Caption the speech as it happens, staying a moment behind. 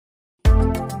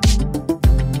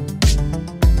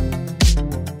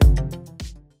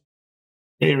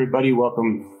Hey, everybody.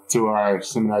 Welcome to our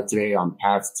seminar today on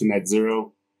paths to net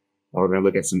zero. We're going to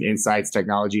look at some insights,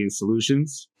 technology, and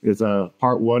solutions. It's a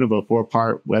part one of a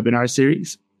 4-part webinar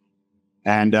series.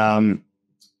 And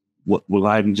we'll go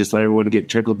ahead and just let everyone get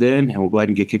trickled in, and we'll go ahead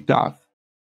and get kicked off.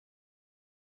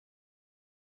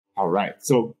 All right.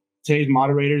 So today's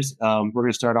moderators, we're going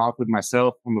to start off with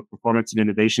myself. I'm a performance and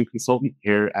innovation consultant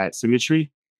here at Symetri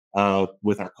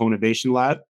with our co-innovation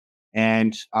lab.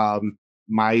 And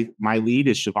my lead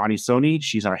is Shivani Soni.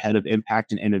 She's our head of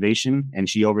impact and innovation, and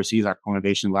she oversees our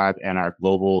co-innovation lab and our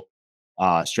global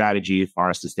strategy for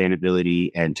our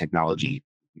sustainability and technology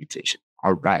mutation.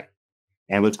 All right.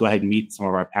 And let's go ahead and meet some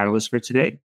of our panelists for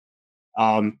today.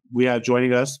 We have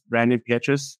joining us Brandon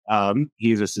Pietrus.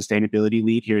 He is a sustainability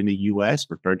lead here in the U.S.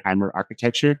 for Bernheimer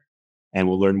Architecture, and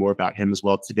we'll learn more about him as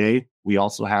well today. We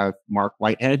also have Mark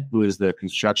Whitehead, who is the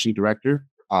construction director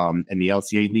and the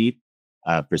LCA lead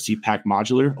for CPAC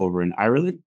Modular over in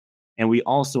Ireland. And we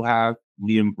also have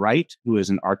Liam Bright, who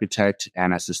is an architect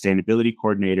and a sustainability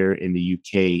coordinator in the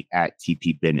UK at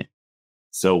TP Bennett.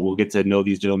 So we'll get to know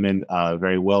these gentlemen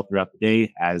very well throughout the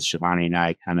day as Shivani and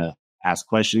I kind of ask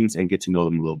questions and get to know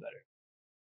them a little better.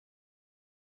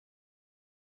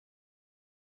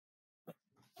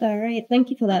 All right.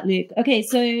 Thank you for that, Luke. Okay,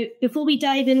 so before we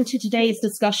dive into today's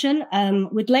discussion,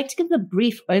 we'd like to give a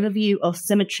brief overview of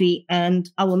Symetri and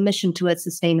our mission towards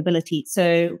sustainability.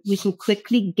 So we can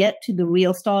quickly get to the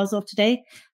real stars of today,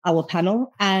 our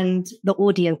panel, and the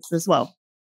audience as well.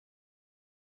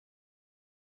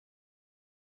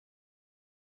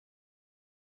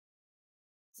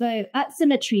 So at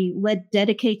Symetri, we're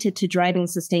dedicated to driving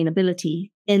sustainability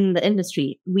in the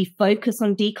industry. We focus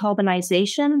on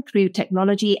decarbonization through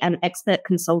technology and expert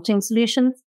consulting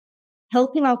solutions,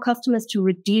 helping our customers to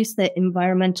reduce their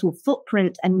environmental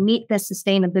footprint and meet their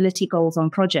sustainability goals on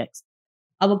projects.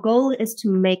 Our goal is to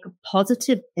make a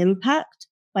positive impact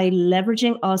by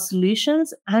leveraging our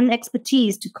solutions and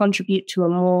expertise to contribute to a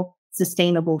more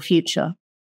sustainable future.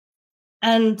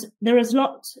 And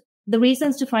the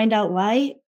reasons to find out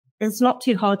why, it's not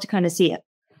too hard to kind of see it.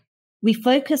 We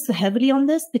focus heavily on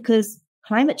this because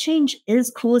climate change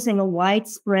is causing a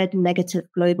widespread negative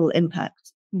global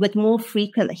impact. With more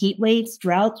frequent heat waves,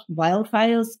 droughts,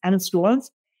 wildfires, and storms,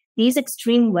 these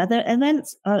extreme weather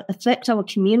events affect our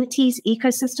communities,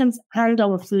 ecosystems, and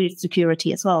our food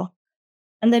security as well.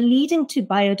 And they're leading to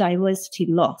biodiversity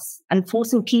loss and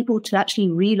forcing people to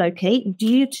actually relocate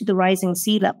due to the rising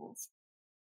sea levels.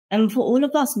 And for all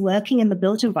of us working in the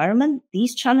built environment,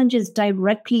 these challenges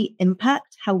directly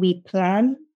impact how we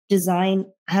plan, design,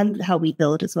 and how we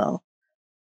build as well.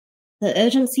 The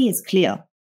urgency is clear.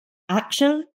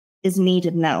 Action is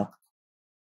needed now.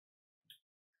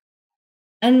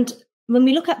 And when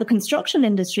we look at the construction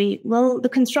industry, well, the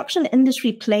construction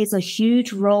industry plays a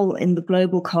huge role in the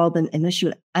global carbon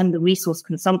emission and the resource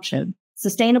consumption.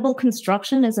 Sustainable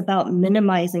construction is about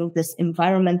minimizing this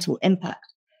environmental impact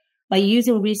by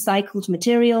using recycled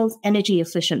materials,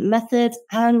 energy-efficient methods,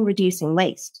 and reducing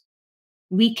waste.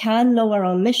 We can lower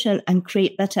our emission and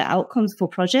create better outcomes for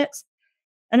projects.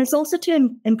 And it's also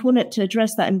important to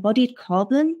address that embodied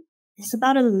carbon is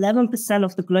about 11%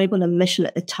 of the global emission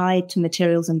tied to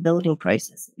materials and building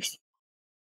processes.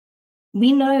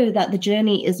 We know that the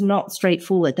journey is not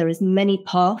straightforward. There is many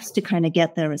paths to kind of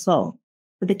get there as well.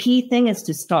 But the key thing is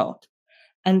to start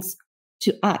and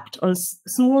to act on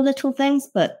small little things,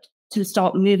 but to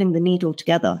start moving the needle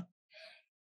together.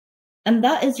 And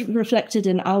that is reflected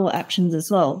in our actions as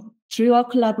well. Through our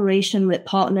collaboration with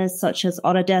partners such as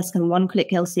Autodesk and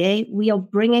One-Click LCA, we are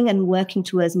bringing and working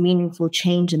towards meaningful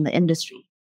change in the industry.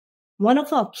 One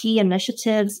of our key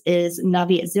initiatives is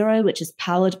Navi Zero, which is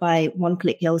powered by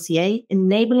One-Click LCA,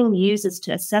 enabling users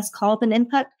to assess carbon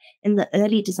impact in the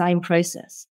early design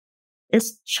process.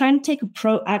 It's trying to take a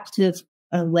proactive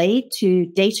way to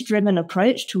data-driven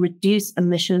approach to reduce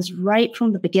emissions right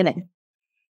from the beginning.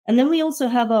 And then we also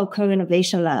have our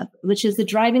co-innovation lab, which is the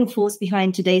driving force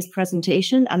behind today's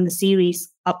presentation and the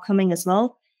series upcoming as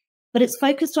well. But it's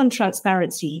focused on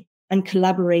transparency and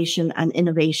collaboration and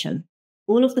innovation,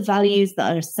 all of the values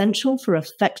that are essential for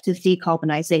effective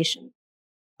decarbonization.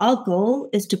 Our goal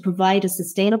is to provide a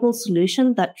sustainable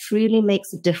solution that truly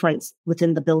makes a difference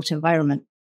within the built environment.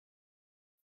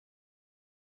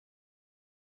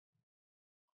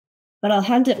 But I'll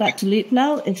hand it back to Luke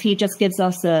now if he just gives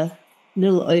us a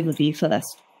little overview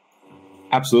first.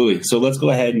 Absolutely. So let's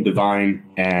go ahead and define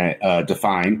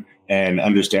and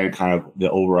understand kind of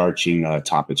the overarching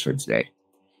topics for today.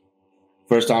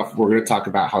 First off, we're going to talk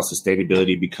about how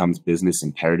sustainability becomes business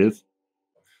imperative.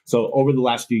 So over the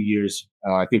last few years,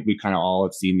 I think we kind of all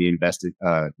have seen the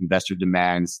investor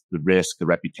demands, the risk, the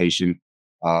reputation,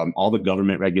 all the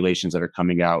government regulations that are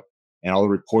coming out, and all the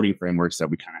reporting frameworks that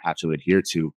we kind of have to adhere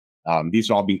to. These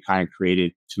are all being kind of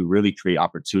created to really create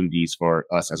opportunities for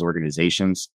us as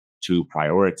organizations to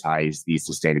prioritize these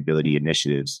sustainability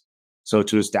initiatives. So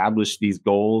to establish these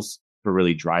goals for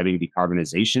really driving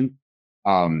decarbonization,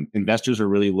 investors are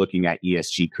really looking at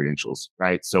ESG credentials,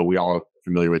 right? So we all are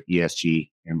familiar with ESG,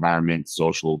 environment,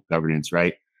 social governance,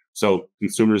 right? So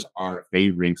consumers are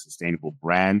favoring sustainable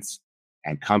brands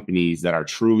and companies that are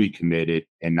truly committed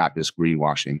and not just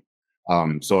greenwashing.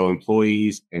 So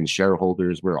employees and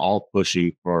shareholders, we're all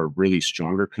pushing for really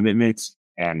stronger commitments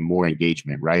and more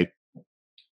engagement, right?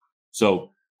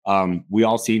 So we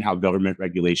all seen how government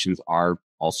regulations are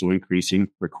also increasing,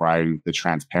 requiring the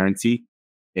transparency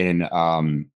in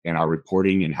our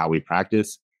reporting and how we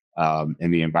practice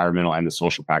in the environmental and the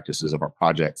social practices of our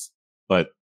projects. But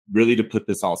really, to put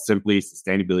this all simply,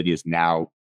 sustainability is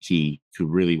now key to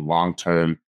really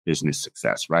long-term business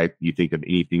success, right? You think of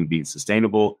anything being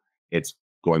sustainable, it's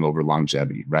going over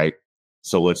longevity, right?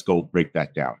 So let's go break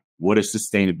that down. What does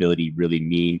sustainability really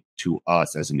mean to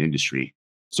us as an industry?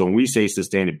 So when we say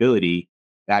sustainability,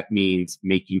 that means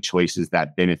making choices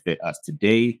that benefit us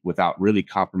today without really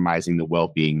compromising the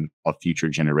well-being of future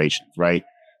generations, right?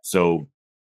 So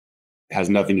it has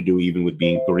nothing to do even with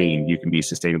being green. You can be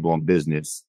sustainable in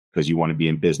business because you want to be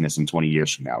in business in 20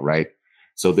 years from now, right?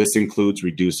 So this includes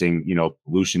reducing,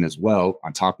 pollution as well.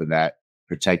 On top of that,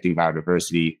 protecting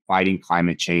biodiversity, fighting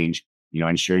climate change,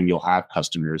 ensuring you'll have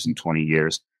customers in 20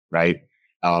 years, right?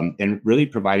 And really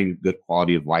providing good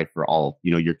quality of life for all,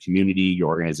 your community, your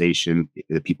organization,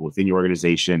 the people within your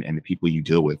organization, and the people you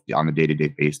deal with on a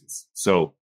day-to-day basis.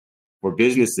 So for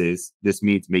businesses, this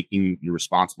means making your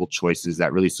responsible choices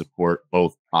that really support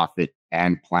both profit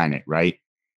and planet, right?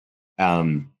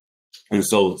 And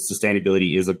so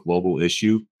sustainability is a global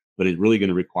issue, but it's really going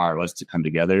to require us to come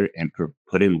together and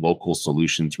put in local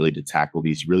solutions really to tackle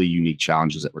these really unique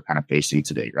challenges that we're kind of facing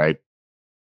today, right?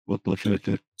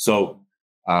 So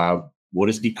what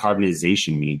does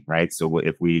decarbonization mean, right? So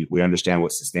if we understand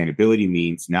what sustainability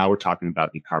means, now we're talking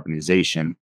about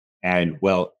decarbonization. And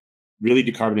well, really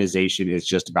decarbonization is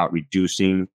just about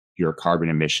reducing your carbon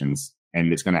emissions,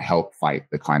 and it's going to help fight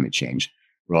the climate change.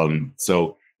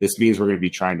 So this means we're going to be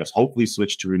trying to hopefully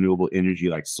switch to renewable energy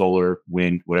like solar,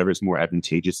 wind, whatever is more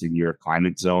advantageous in your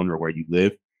climate zone or where you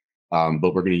live.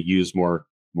 But we're going to use more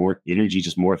energy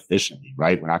just more efficiently,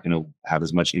 right? We're not going to have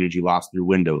as much energy lost through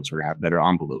windows. We're going to have better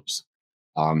envelopes.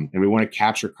 And we want to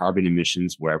capture carbon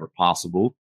emissions wherever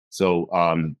possible. So,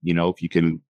 if you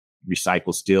can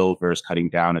recycle steel versus cutting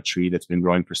down a tree that's been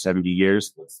growing for 70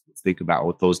 years, let's think about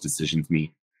what those decisions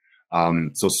mean.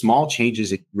 So small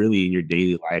changes really in your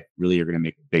daily life really are going to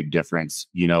make a big difference,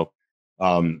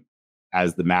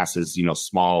 as the masses,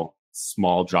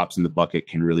 small drops in the bucket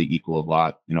can really equal a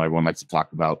lot. Everyone likes to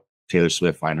talk about Taylor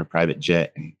Swift flying her private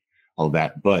jet and all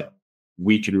that, but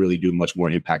we can really do much more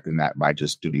impact than that by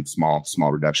just doing small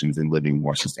reductions and living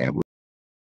more sustainably.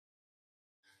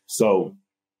 So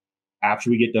after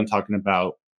we get done talking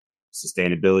about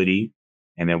sustainability,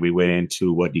 and then we went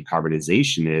into what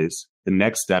decarbonization is, the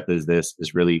next step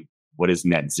is really what is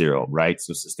net zero, right?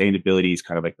 So sustainability is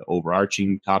kind of like the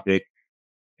overarching topic,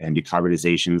 and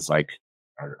decarbonization is like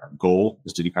our goal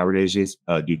is to do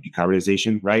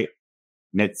decarbonization, right?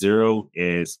 Net zero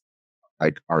is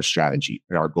like our strategy,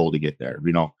 our goal to get there,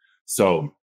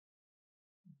 So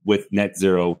with net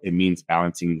zero, it means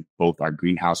balancing both our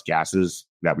greenhouse gases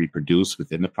that we produce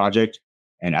within the project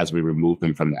and as we remove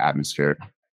them from the atmosphere.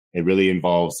 It really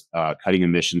involves cutting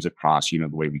emissions across, the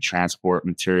way we transport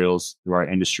materials through our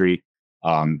industry,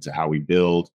 to how we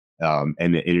build, and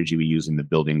the energy we use in the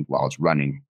building while it's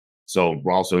running. So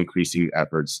we're also increasing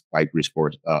efforts like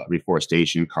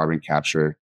reforestation, carbon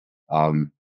capture,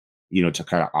 to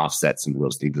kind of offset some of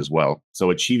those things as well. So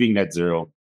achieving net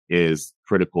zero is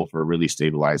critical for really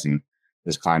stabilizing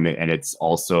this climate. And it's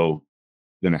also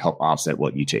going to help offset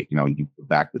what you take, you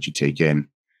back what you take in.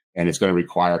 And it's going to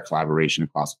require collaboration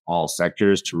across all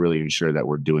sectors to really ensure that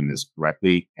we're doing this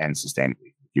correctly and sustainably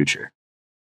in the future.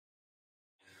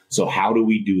 So how do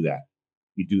we do that?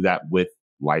 We do that with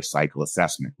life cycle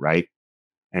assessment, right?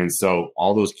 And so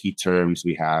all those key terms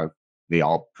we have, they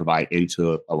all provide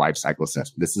into a life cycle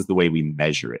assessment. This is the way we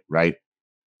measure it, right?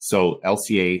 So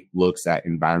LCA looks at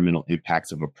environmental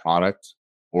impacts of a product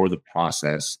or the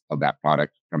process of that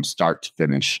product from start to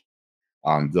finish.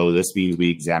 Though this means we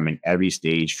examine every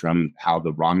stage from how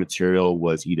the raw material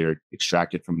was either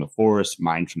extracted from the forest,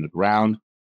 mined from the ground,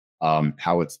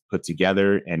 how it's put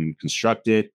together and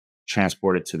constructed,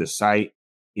 transported to the site,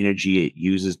 energy it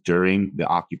uses during the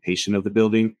occupation of the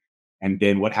building, and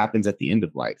then what happens at the end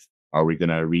of life. Are we going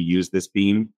to reuse this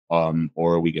beam, or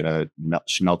are we going to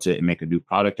smelt it and make a new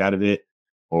product out of it?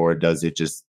 Or does it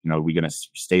just, we're going to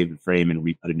stay the frame and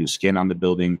put a new skin on the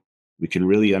building? We can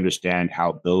really understand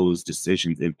how those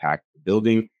decisions impact the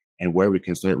building and where we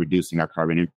can start reducing our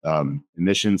carbon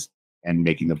emissions and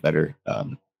making a better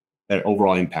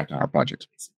overall impact on our projects,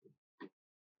 basically.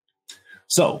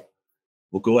 So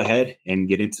we'll go ahead and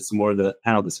get into some more of the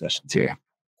panel discussions here.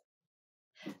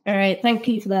 All right. Thank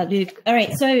you for that, Luke. All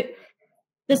right. So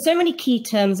there's so many key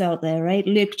terms out there, right?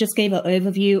 Luke just gave an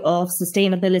overview of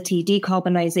sustainability,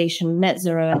 decarbonization, net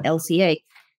zero, and LCA.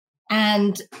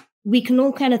 And we can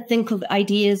all kind of think of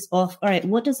ideas of, all right,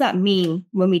 what does that mean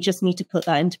when we just need to put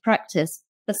that into practice?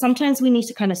 But sometimes we need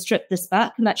to kind of strip this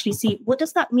back and actually see, what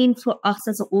does that mean for us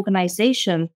as an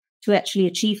organization to actually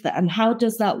achieve that? And how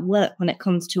does that work when it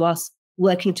comes to us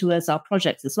working towards our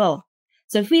projects as well?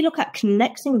 So if we look at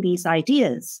connecting these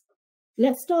ideas,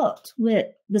 let's start with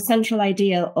the central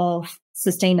idea of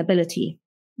sustainability.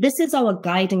 This is our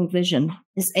guiding vision.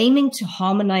 It's aiming to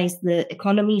harmonize the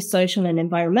economy, social, and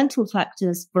environmental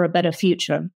factors for a better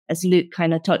future, as Luke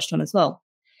kind of touched on as well.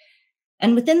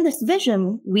 And within this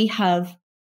vision, we have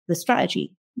the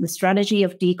strategy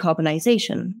of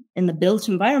decarbonization. In the built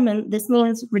environment, this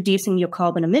means reducing your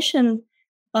carbon emission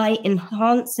by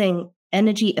enhancing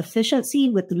energy efficiency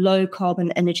with low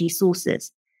carbon energy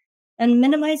sources and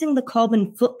minimizing the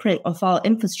carbon footprint of our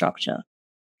infrastructure.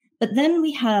 But then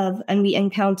we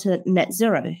encounter net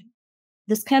zero.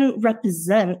 This can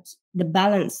represent the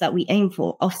balance that we aim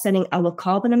for, offsetting our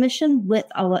carbon emission with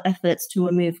our efforts to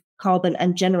remove carbon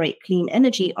and generate clean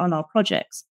energy on our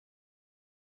projects.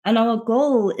 And our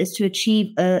goal is to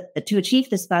achieve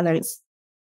this balance.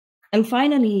 And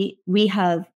finally, we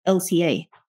have LCA.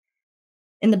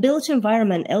 In the built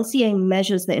environment, LCA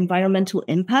measures the environmental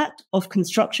impact of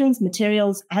constructions,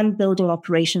 materials, and building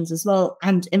operations as well,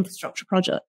 and infrastructure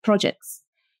projects.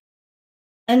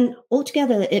 And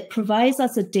altogether, it provides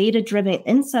us a data-driven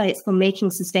insights for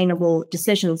making sustainable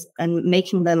decisions and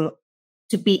making them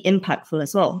to be impactful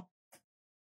as well.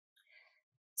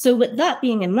 So with that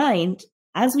being in mind,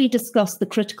 as we discuss the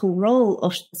critical role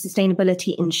of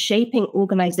sustainability in shaping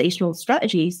organizational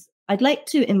strategies, I'd like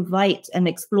to invite and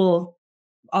explore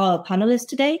our panelists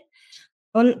today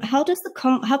on how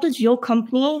does your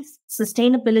company's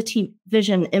sustainability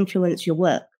vision influence your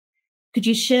work? Could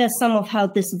you share some of how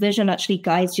this vision actually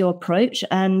guides your approach,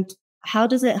 and how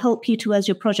does it help you towards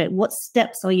your project? What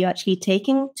steps are you actually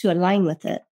taking to align with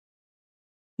it?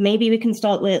 Maybe we can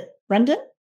start with Brendan.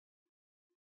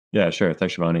 Yeah, sure.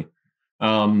 Thanks, Shivani.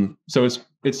 So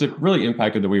it's really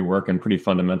impacted the way we work in pretty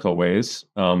fundamental ways.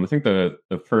 I think the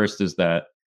first is that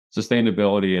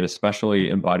sustainability, and especially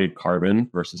embodied carbon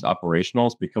versus operational,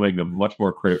 is becoming a much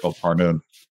more critical part of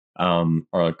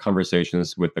our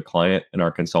conversations with the client and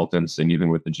our consultants, and even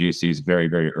with the GCs very,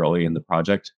 very early in the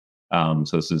project. So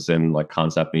this is in like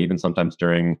concept, and even sometimes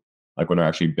during like when we're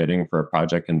actually bidding for a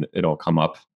project, and it'll come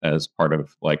up as part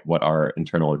of like what our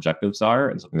internal objectives are,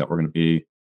 and something that we're going to be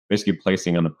basically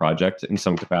placing on the project in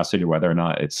some capacity, whether or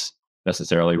not it's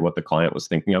necessarily what the client was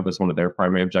thinking of as one of their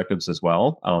primary objectives as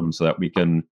well, so that we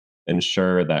can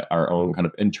ensure that our own kind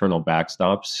of internal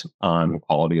backstops on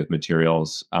quality of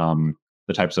materials,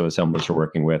 the types of assemblies we're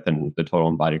working with, and the total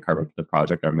embodied carbon for the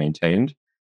project are maintained.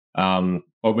 But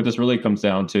what this really comes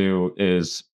down to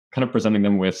is kind of presenting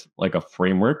them with like a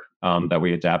framework that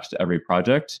we adapt to every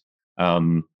project.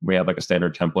 We have like a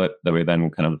standard template that we then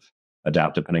kind of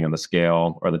adapt depending on the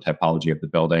scale or the typology of the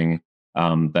building,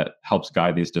 that helps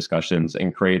guide these discussions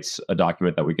and creates a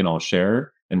document that we can all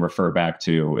share and refer back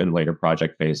to in later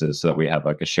project phases, so that we have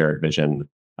like a shared vision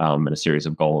and a series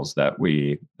of goals that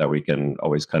we can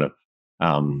always kind of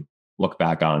look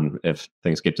back on if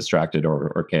things get distracted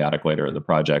or chaotic later in the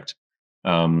project.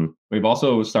 We've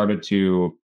also started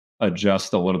to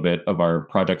adjust a little bit of our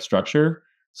project structure.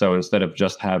 So instead of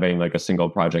just having like a single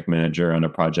project manager on a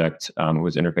project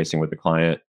who's interfacing with the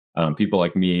client, people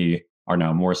like me are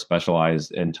now more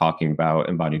specialized in talking about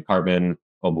embodied carbon,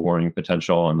 global warming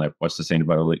potential, and like what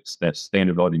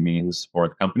sustainability means for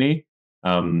the company,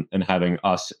 and having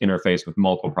us interface with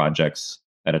multiple projects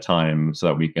at a time, so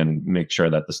that we can make sure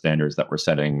that the standards that we're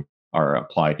setting are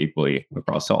applied equally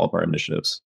across all of our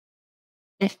initiatives.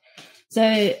 So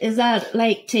is that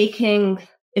like taking,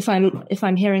 if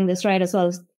I'm hearing this right as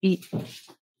well,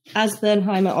 as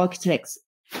Bernheimer architects,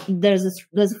 there's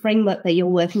a framework that you're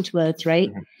working towards, right?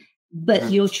 Mm-hmm.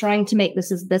 But you're trying to make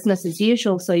this as business as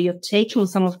usual. So you're taking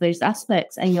some of those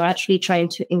aspects and you're actually trying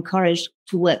to encourage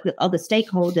to work with other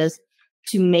stakeholders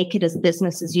to make it as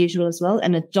business as usual as well,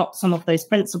 and adopt some of those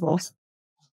principles.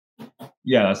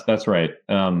 Yeah, that's right.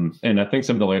 And I think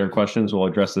some of the later questions will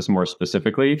address this more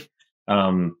specifically.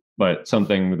 But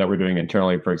something that we're doing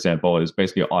internally, for example, is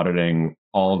basically auditing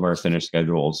all of our finished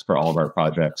schedules for all of our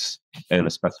projects and the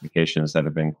specifications that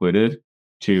have been included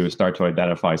to start to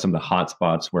identify some of the hot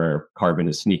spots where carbon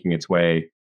is sneaking its way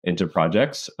into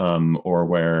projects, or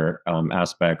where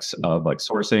aspects of like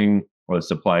sourcing or the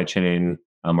supply chain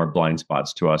are blind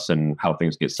spots to us, and how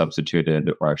things get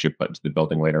substituted or actually put into the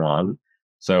building later on.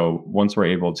 So once we're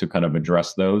able to kind of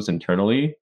address those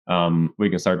internally, we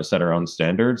can start to set our own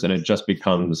standards, and it just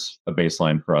becomes a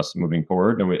baseline for us moving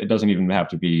forward. And it doesn't even have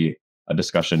to be a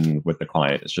discussion with the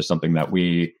client. It's just something that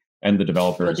we and the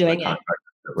developers and the contractors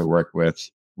that we work with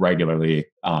regularly.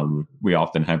 We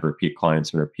often have repeat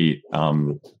clients and repeat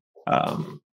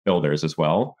builders as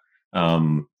well.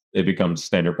 It becomes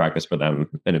standard practice for them,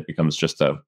 and it becomes just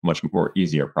a much more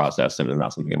easier process, and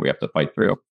not something that we have to fight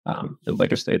through in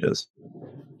later stages.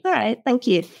 All right, thank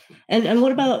you. And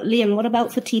what about Liam? What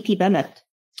about for TP Bennett?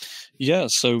 Yeah,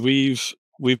 so we've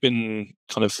been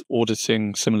kind of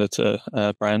auditing similar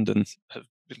to Brandon. Have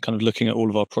been kind of looking at all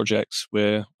of our projects.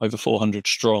 We're over 400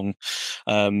 strong,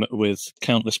 with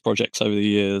countless projects over the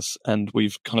years, and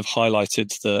we've kind of highlighted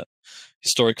that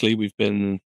historically we've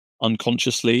been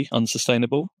unconsciously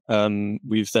unsustainable.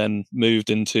 We've then moved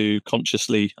into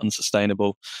consciously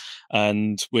unsustainable,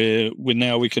 and we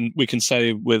can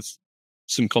say with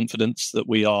some confidence that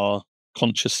we are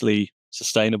consciously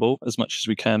sustainable as much as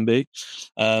we can be,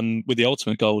 with the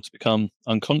ultimate goal to become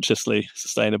unconsciously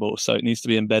sustainable. So it needs to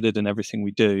be embedded in everything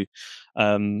we do.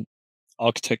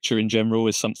 Architecture in general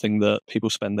is something that people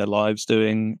spend their lives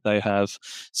doing. They have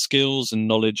skills and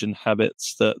knowledge and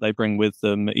habits that they bring with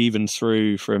them, even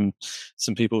through from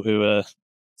some people who are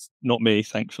not me,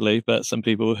 thankfully, but some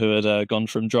people who had gone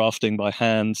from drafting by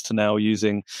hand to now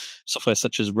using software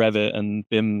such as Revit and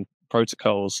BIM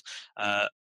protocols.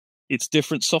 It's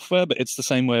different software, but it's the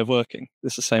same way of working.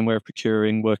 It's the same way of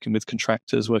procuring, working with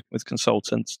contractors, working with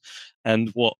consultants. And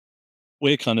what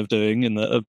we're kind of doing in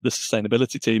the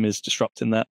sustainability team is disrupting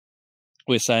that.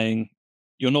 We're saying,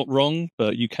 you're not wrong,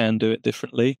 but you can do it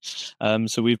differently.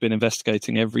 So we've been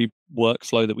investigating every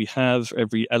workflow that we have,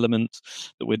 every element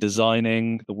that we're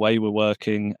designing, the way we're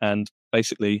working, and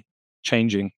basically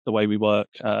changing the way we work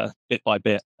bit by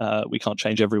bit. We can't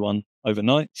change everyone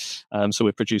overnight. So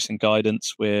we're producing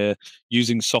guidance. We're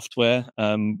using software.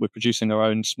 We're producing our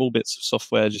own small bits of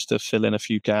software just to fill in a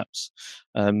few gaps.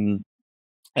 And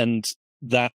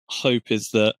that hope is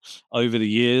that over the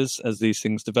years, as these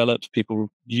things develop, people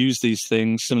use these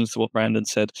things, similar to what Brandon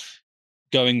said,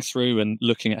 going through and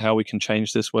looking at how we can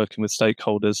change this, working with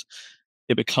stakeholders,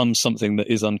 it becomes something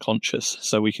that is unconscious.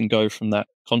 So we can go from that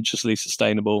consciously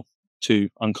sustainable to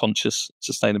unconscious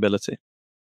sustainability.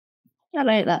 I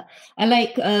like that. I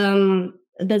like,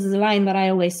 there's a line that I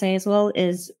always say as well,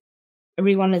 is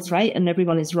everyone is right and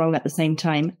everyone is wrong at the same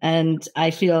time. And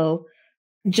I feel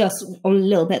just on a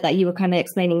little bit that you were kind of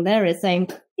explaining there is saying,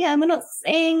 yeah, we're not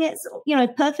saying it's,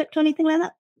 perfect or anything like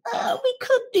that. We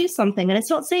could do something, and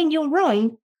it's not saying you're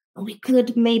wrong, but we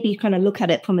could maybe kind of look at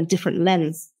it from a different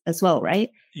lens as well, right?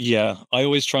 Yeah, I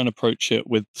always try and approach it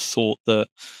with the thought that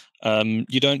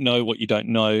you don't know what you don't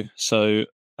know. So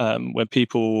when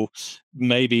people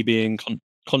maybe being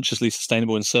consciously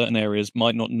sustainable in certain areas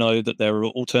might not know that there are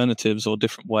alternatives or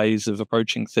different ways of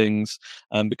approaching things,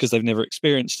 because they've never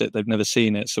experienced it, they've never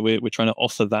seen it. So we're trying to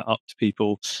offer that up to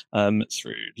people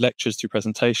through lectures, through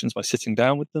presentations, by sitting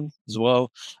down with them as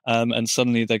well. And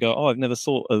suddenly they go, oh, I've never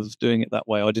thought of doing it that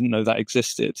way. I didn't know that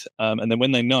existed. And then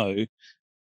when they know,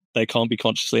 they can't be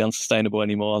consciously unsustainable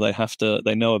anymore.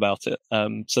 They know about it.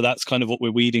 So that's kind of what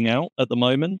we're weeding out at the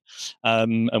moment.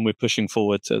 And we're pushing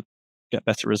forward to get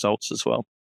better results as well.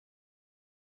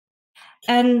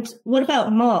 And what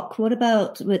about Mark? What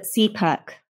about with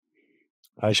CPAC?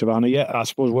 Hi, Shivani. Yeah, I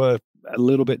suppose we're a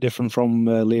little bit different from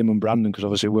Liam and Brandon, because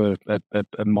obviously we're a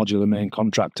modular main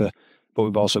contractor, but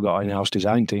we've also got an in-house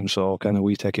design team. So kind of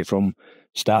we take it from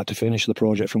start to finish, the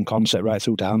project from concept right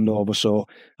through to handover. So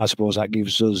I suppose that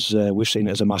gives us, we've seen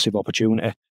it as a massive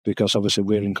opportunity, because obviously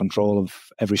we're in control of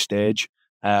every stage.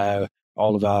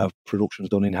 All of our production's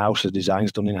done in-house, the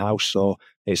design's done in-house. So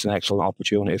it's an excellent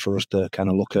opportunity for us to kind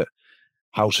of look at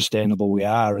how sustainable we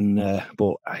are. And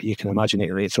but you can imagine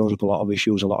it throws up a lot of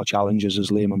issues, a lot of challenges, as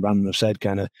Liam and Brandon have said.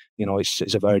 Kind of,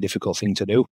 it's a very difficult thing to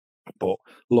do. But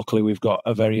luckily, we've got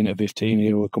a very innovative team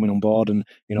here who are coming on board and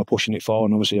pushing it forward.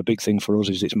 And obviously, a big thing for us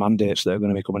is its mandates that are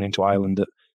going to be coming into Ireland. That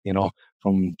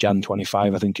from Jan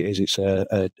 25, I think it is. It's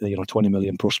 20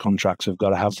 million plus contracts have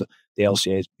got to have the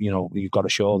LCA. You've got to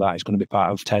show that it's going to be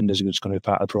part of tenders. It's going to be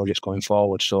part of projects going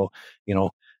forward. So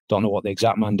don't know what the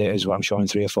exact mandate is, but I'm sure in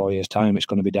 3 or 4 years' time, it's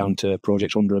going to be down to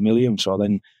projects under $1 million. So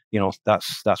then,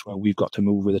 that's where we've got to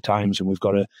move with the times, and we've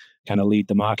got to kind of lead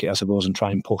the market, I suppose, and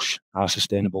try and push our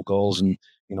sustainable goals. And,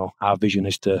 our vision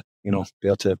is to, be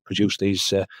able to produce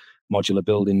these modular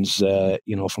buildings,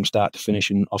 from start to finish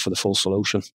and offer the full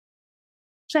solution.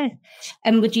 Sure.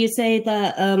 And would you say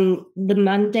that the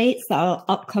mandates that are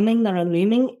upcoming, that are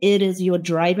looming, it is your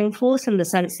driving force in the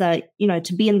sense that,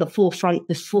 to be in the forefront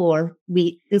before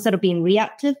instead of being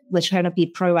reactive, we're trying to be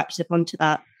proactive onto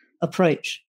that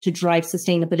approach to drive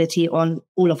sustainability on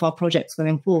all of our projects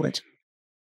going forward?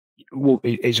 Well,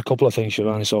 it's a couple of things,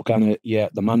 Siobhan. So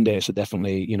the mandates are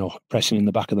definitely, pressing in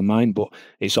the back of the mind, but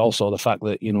it's also the fact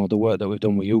that, the work that we've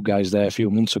done with you guys there a few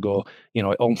months ago,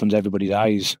 it opens everybody's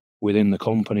eyes within the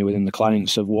company, within the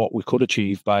clients, of what we could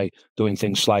achieve by doing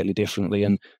things slightly differently.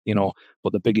 And,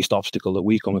 but the biggest obstacle that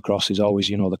we come across is always,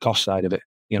 the cost side of it.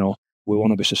 We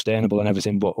want to be sustainable and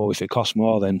everything, but if it costs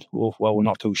more, then, we're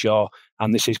not too sure.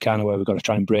 And this is kind of where we've got to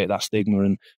try and break that stigma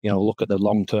and, look at the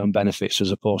long-term benefits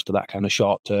as opposed to that kind of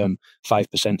short-term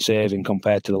 5% saving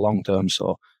compared to the long-term.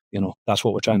 So, that's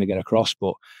what we're trying to get across.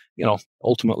 But,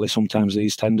 ultimately, sometimes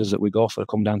these tenders that we go for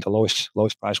come down to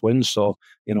lowest price wins. So,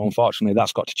 unfortunately,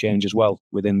 that's got to change as well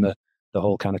within the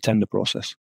whole kind of tender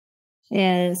process.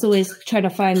 Yeah, it's always trying to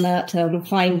find that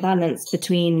fine balance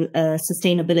between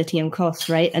sustainability and cost,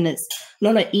 right? And it's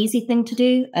not an easy thing to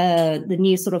do. The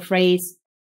new sort of phrase,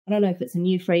 I don't know if it's a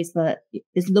new phrase, but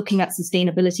is looking at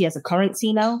sustainability as a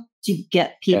currency now to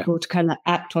get people to kind of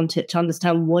act on it, to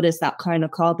understand what is that kind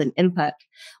of carbon impact.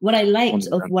 What I liked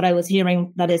of what I was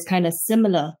hearing that is kind of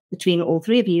similar between all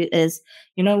three of you is,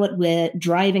 we're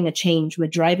driving a change. We're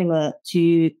driving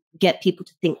to get people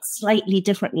to think slightly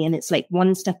differently. And it's like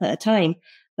one step at a time.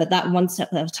 But that one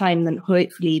step at a time, then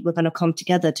hopefully we're going to come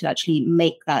together to actually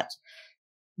make that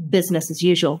business as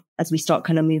usual as we start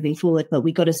kind of moving forward. But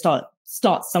we got to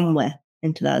start somewhere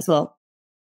into that as well.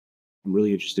 I'm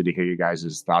really interested to hear you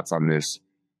guys' thoughts on this.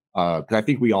 Because I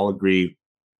think we all agree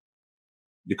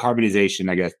decarbonization,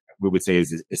 I guess we would say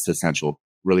is essential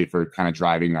really for kind of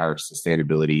driving our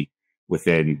sustainability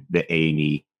within the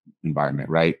A&E environment,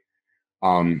 right?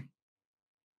 And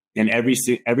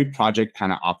every project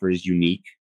kind of offers unique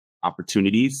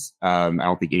opportunities. I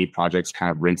don't think any projects kind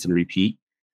of rinse and repeat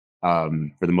for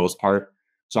the most part.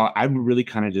 So I'm really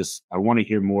kind of I want to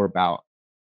hear more about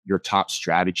your top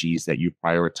strategies that you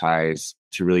prioritize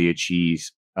to really achieve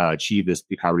this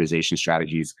decarbonization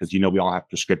strategies. Because, we all have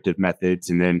prescriptive methods,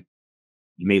 and then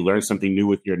you may learn something new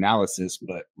with your analysis,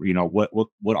 but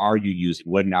what are you using?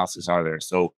 What analysis are there?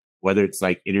 So whether it's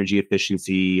like energy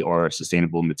efficiency or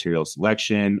sustainable material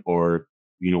selection, or,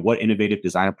 what innovative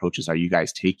design approaches are you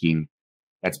guys taking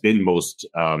that's been most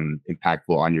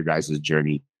impactful on your guys'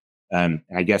 journey? And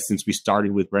I guess since we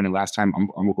started with Brendan last time, I'm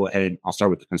going to go ahead and I'll start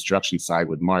with the construction side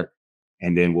with Mark,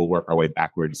 and then we'll work our way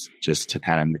backwards just to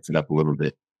kind of mix it up a little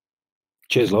bit.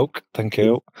 Cheers, Luke. Thank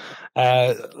you.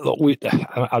 Look,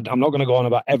 I'm not going to go on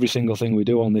about every single thing we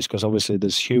do on this, because obviously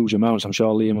there's huge amounts. I'm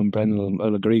sure Liam and Brendan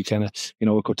will agree. Kind of,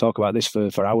 we could talk about this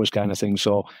for hours, kind of thing.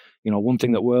 So, one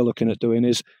thing that we're looking at doing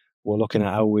is we're looking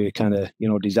at how we kind of,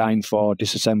 design for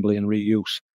disassembly and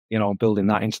reuse. Building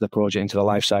that into the project, into the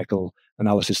life cycle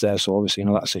analysis there. So obviously,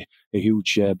 that's a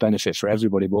huge benefit for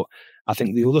everybody. But I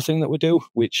think the other thing that we do,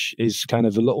 which is kind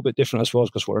of a little bit different, I suppose,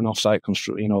 because we're an off-site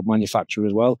manufacturer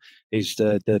as well, is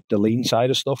the lean side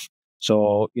of stuff.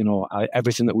 So,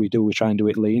 everything that we do, we try and do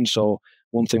it lean. So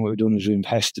one thing we've done is we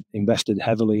invested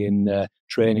heavily in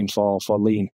training for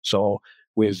lean. So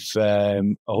with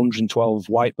 112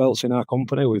 white belts in our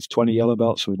company, with 20 yellow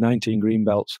belts, with 19 green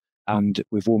belts, and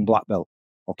with 1 black belt.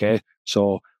 Okay,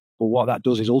 so but what that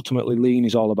does is ultimately lean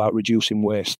is all about reducing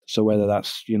waste. So whether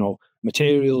that's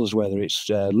materials, whether it's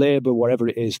labour, whatever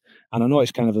it is, and I know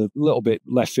it's kind of a little bit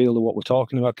left field of what we're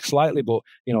talking about slightly, but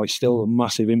it's still a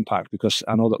massive impact, because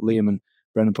I know that Liam and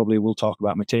Brendan probably will talk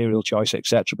about material choice,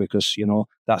 etc., because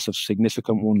that's a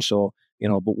significant one. So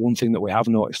but one thing that we have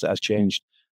noticed that has changed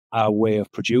our way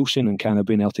of producing and kind of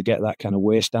being able to get that kind of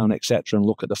waste down, etc., and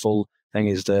look at the full thing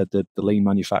is the lean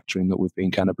manufacturing that we've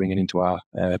been kind of bringing into our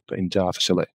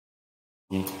facility.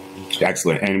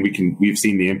 Excellent. And we've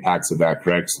seen the impacts of that,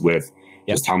 correct, with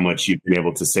just how much you've been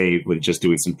able to save with just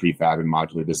doing some prefab and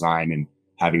modular design and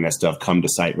having that stuff come to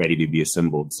site ready to be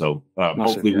assembled. So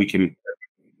hopefully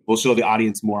we'll show the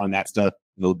audience more on that stuff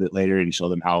a little bit later and show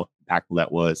them how impactful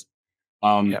that was.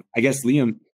 I guess,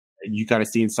 Liam, you kind of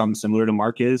seeing something similar to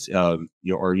Mark is, or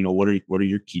what are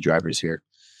your key drivers here?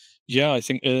 Yeah, I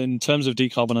think in terms of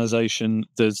decarbonisation,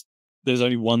 there's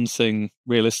only one thing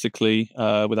realistically,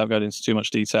 without going into too much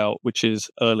detail, which is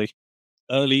early.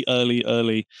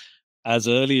 as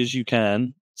early as you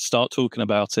can. Start talking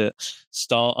about it.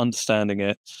 Start understanding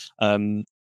it.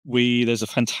 There's a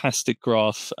fantastic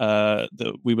graph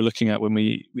that we were looking at when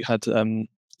we had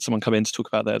someone come in to talk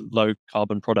about their low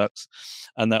carbon products,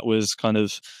 and that was kind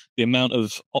of the amount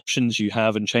of options you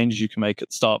have and changes you can make at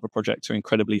the start of a project are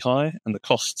incredibly high, and the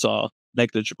costs are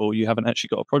negligible. You haven't actually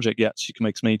got a project yet, so you can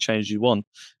make as many changes you want.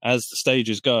 As the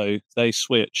stages go, they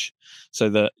switch so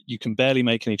that you can barely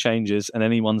make any changes, and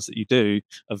any ones that you do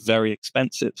are very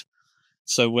expensive.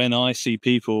 So when I see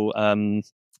people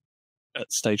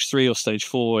at stage 3 or stage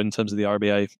 4 in terms of the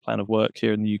RBA plan of work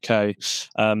here in the UK,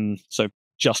 so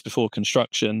just before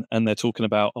construction, and they're talking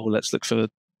about, oh, let's look for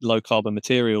low carbon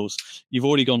materials. You've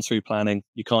already gone through planning.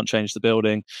 You can't change the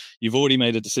building. You've already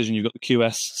made a decision. You've got the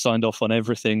QS signed off on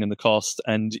everything and the cost,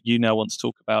 and you now want to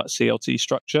talk about CLT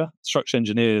structure. Structure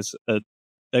engineers,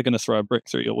 they're going to throw a brick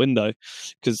through your window,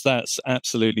 because that's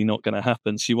absolutely not going to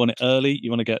happen. So you want it early.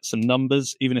 You want to get some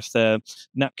numbers, even if they're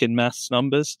napkin maths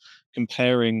numbers,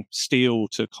 comparing steel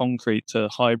to concrete to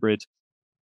hybrid.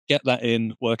 Get that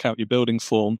in, work out your building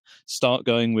form, start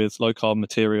going with low carbon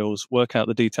materials, work out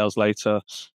the details later.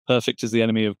 Perfect is the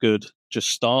enemy of good. Just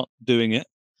start doing it,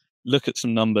 look at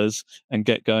some numbers, and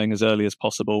get going as early as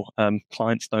possible.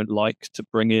 Clients don't like to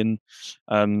bring in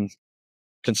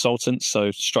consultants,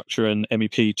 so structure and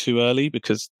MEP too early,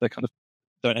 because they kind of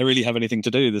don't really have anything to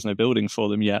do. There's no building for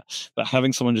them yet. But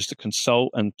having someone just to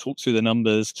consult and talk through the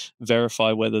numbers,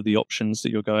 verify whether the options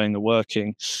that you're going are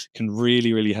working, can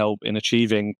really, really help in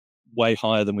achieving way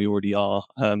higher than we already are,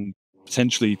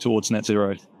 potentially towards net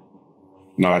zero.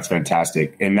 No, that's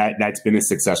fantastic. And that's been a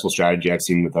successful strategy I've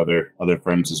seen with other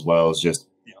firms as well, is just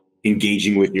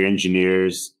engaging with your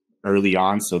engineers early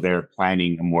on so they're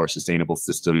planning a more sustainable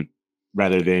system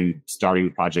rather than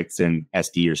starting projects in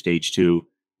SD or stage 2,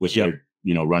 which are,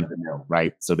 run the mill,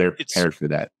 right? So they're prepared for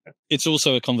that. It's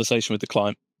also a conversation with the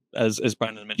client. As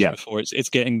Brandon mentioned before, it's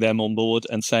getting them on board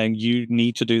and saying, you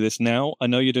need to do this now. I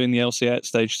know you're doing the LCA at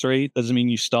stage 3. Doesn't mean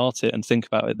you start it and think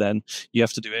about it then. You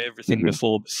have to do everything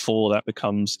before that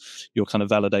becomes your kind of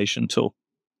validation tool.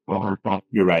 Well,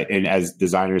 you're right. And as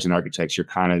designers and architects, you're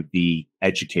kind of the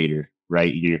educator,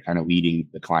 right? You're kind of leading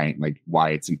the client, like why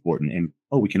it's important. And,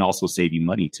 we can also save you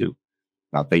money too.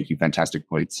 Thank you. Fantastic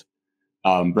points.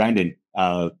 Brandon,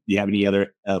 do you have any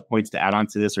other points to add on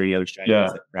to this, or any other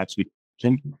strategies that perhaps we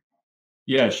can?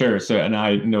 Yeah, sure. So, and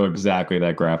I know exactly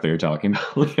that graph that you're talking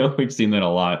about. We've seen that a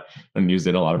lot and used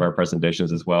it in a lot of our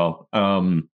presentations as well.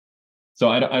 So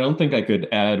I don't think I could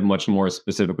add much more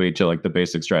specifically to like the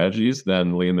basic strategies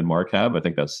than Liam and Mark have. I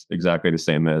think that's exactly the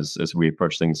same as we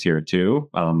approach things here too.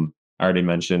 I already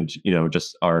mentioned,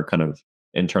 just our kind of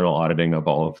internal auditing of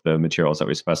all of the materials that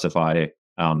we specify.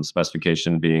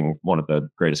 Specification being one of the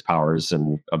greatest powers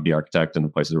of the architect and the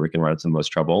places where we can run into the most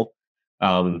trouble.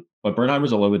 But Bernheimer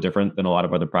is a little bit different than a lot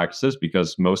of other practices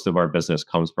because most of our business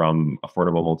comes from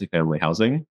affordable multifamily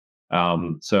housing.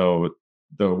 So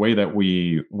the way that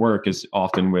we work is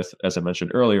often with, as I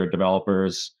mentioned earlier,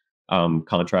 developers,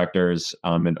 contractors,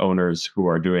 and owners who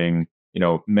are doing,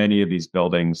 many of these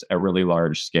buildings at really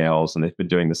large scales, and they've been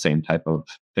doing the same type of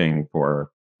thing for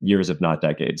years, if not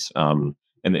decades.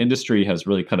 And the industry has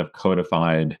really kind of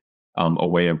codified a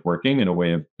way of working and a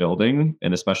way of building,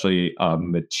 and especially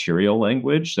material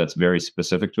language that's very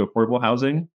specific to affordable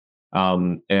housing,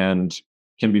 and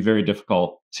can be very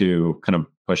difficult to kind of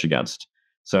push against.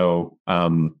 So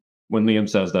when Liam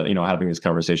says that, having these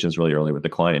conversations really early with the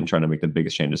client and trying to make the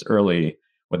biggest changes early,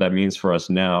 what that means for us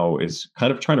now is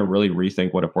kind of trying to really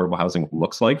rethink what affordable housing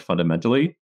looks like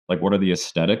fundamentally. Like, what are the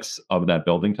aesthetics of that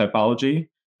building typology?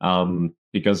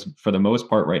 Because for the most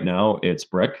part right now, it's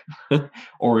brick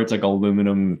or it's like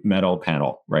aluminum metal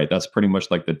panel, right? That's pretty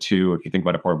much like the two, if you think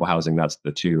about affordable housing, that's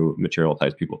the two material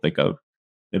types people think of.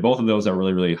 And both of those are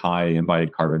really, really high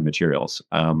embodied carbon materials.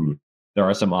 There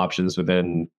are some options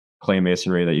within clay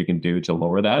masonry that you can do to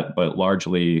lower that, but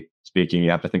largely speaking,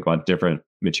 you have to think about different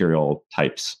material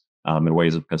types and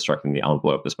ways of constructing the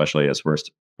envelope, especially as we're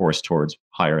forced towards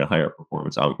higher and higher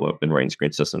performance envelope and rain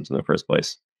screen systems in the first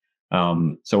place.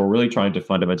 So we're really trying to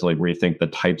fundamentally rethink the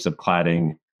types of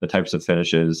cladding, the types of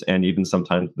finishes, and even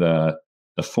sometimes the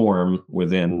form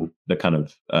within the kind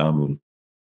of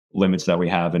limits that we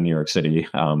have in New York City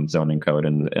zoning code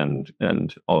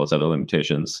and all those other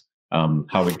limitations.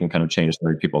 How we can kind of change the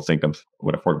way people think of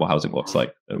what affordable housing looks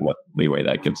like and what leeway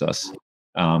that gives us.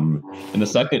 And the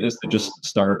second is to just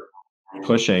start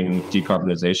pushing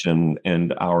decarbonization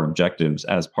and our objectives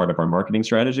as part of our marketing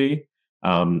strategy,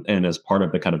 and as part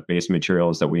of the kind of base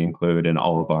materials that we include in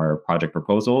all of our project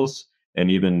proposals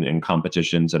and even in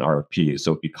competitions and RFPs.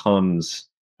 So it becomes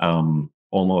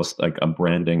almost like a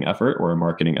branding effort or a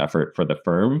marketing effort for the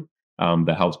firm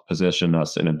that helps position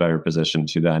us in a better position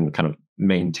to then kind of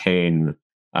maintain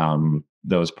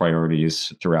those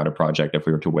priorities throughout a project if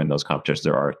we were to win those competitions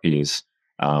or RFPs,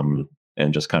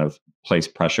 and just kind of place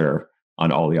pressure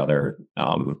on all the other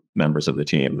members of the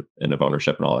team and of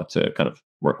ownership and all that to kind of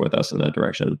work with us in that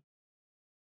direction.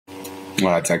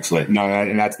 Well, that's excellent. No,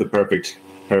 and that's the perfect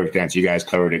answer. You guys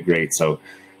covered it great. So,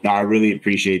 no, I really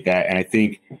appreciate that. And I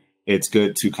think it's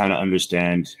good to kind of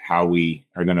understand how we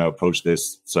are going to approach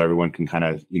this so everyone can kind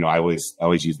of, I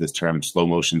always use this term, slow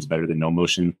motion is better than no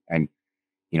motion. And,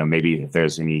 maybe if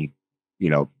there's any,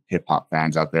 hip hop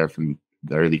fans out there from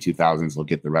the early 2000s, they'll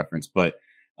get the reference. But,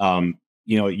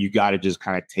 you got to just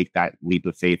kind of take that leap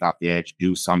of faith off the edge,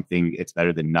 do something. It's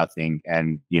better than nothing.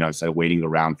 And, instead of waiting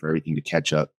around for everything to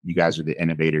catch up, you guys are the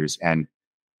innovators. And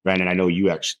Brandon, I know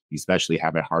you especially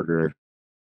have a harder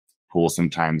pull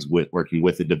sometimes with working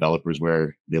with the developers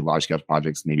where the large scale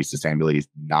projects, maybe sustainability is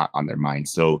not on their mind.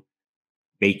 So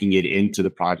baking it into the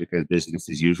project as business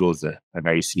as usual is a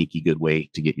very sneaky good way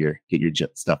to get your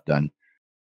stuff done.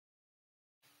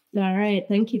 All right.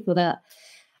 Thank you for that.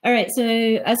 All right. So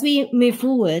as we move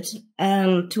forward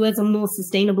towards a more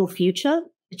sustainable future,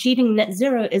 achieving net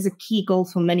zero is a key goal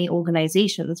for many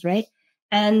organizations, right?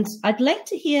 And I'd like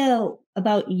to hear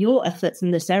about your efforts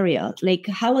in this area. Like,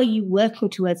 how are you working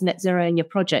towards net zero in your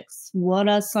projects? What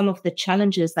are some of the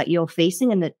challenges that you're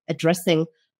facing and addressing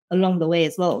along the way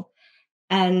as well?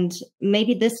 And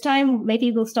maybe this time,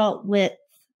 we'll start with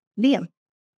Liam.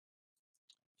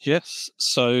 Yes.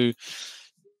 So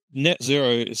net zero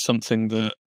is something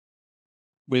that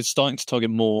we're starting to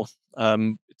target more.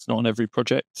 It's not on every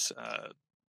project.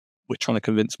 We're trying to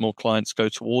convince more clients to go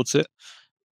towards it.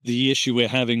 The issue we're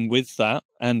having with that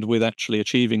and with actually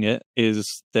achieving it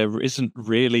is there isn't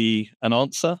really an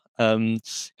answer. Kind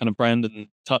of Brandon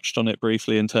touched on it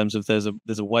briefly in terms of there's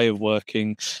a way of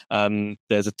working.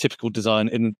 There's a typical design.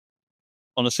 And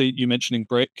honestly, you mentioning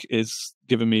brick is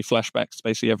giving me flashbacks to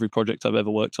basically every project I've ever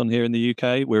worked on here in the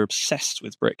UK. We're obsessed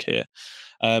with brick here.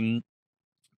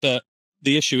 But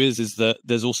the issue is that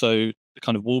there's also the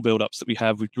kind of wall build-ups that we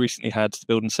have. We've recently had the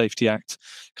Building Safety Act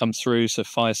come through, so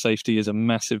fire safety is a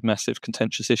massive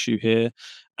contentious issue here,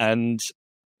 and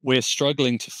we're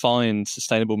struggling to find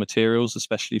sustainable materials,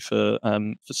 especially for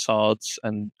facades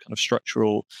and kind of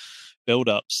structural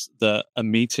build-ups that are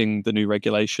meeting the new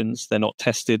regulations. They're not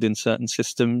tested in certain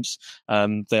systems.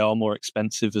 They are more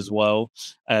expensive as well,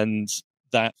 and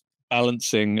that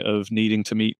balancing of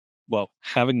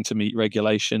having to meet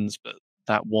regulations, but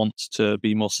that wants to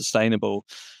be more sustainable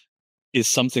is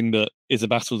something that is a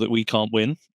battle that we can't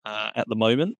win at the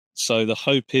moment. So the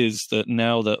hope is that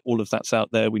now that all of that's out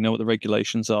there, we know what the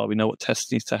regulations are, we know what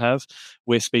tests need to have.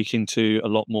 We're speaking to a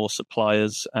lot more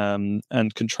suppliers and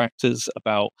contractors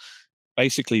about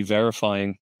basically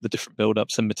verifying the different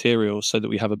build-ups and materials so that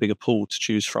we have a bigger pool to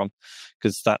choose from.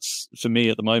 Because that's, for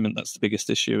me at the moment, that's the biggest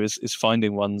issue is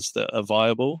finding ones that are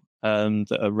viable and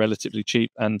that are relatively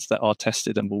cheap and that are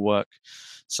tested and will work.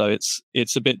 So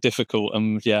it's a bit difficult,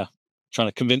 and trying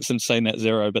to convince them to say net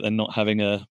zero, but then not having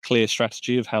a clear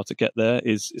strategy of how to get there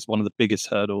is one of the biggest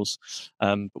hurdles.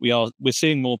 But we're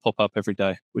seeing more pop up every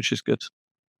day, which is good.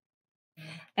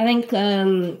 I think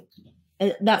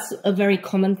that's a very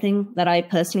common thing that I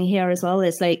personally hear as well.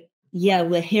 Is like,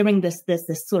 we're hearing this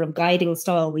sort of guiding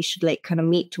style. We should kind of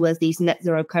meet towards these net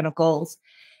zero kind of goals.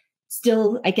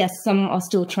 Still, I guess some are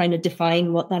still trying to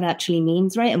define what that actually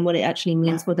means, right? And what it actually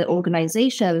means for the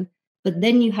organization. But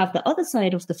then you have the other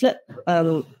side of the flip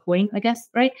coin, I guess,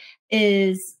 right?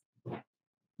 Is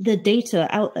the data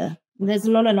out there. There's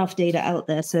not enough data out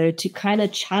there. So to kind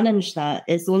of challenge that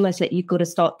is almost like you've got to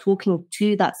start talking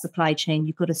to that supply chain.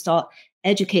 You've got to start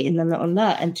educating them on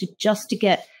that, and to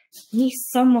get at least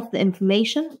some of the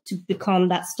information to become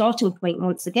that starting point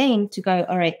once again to go,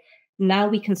 all right, now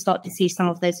we can start to see some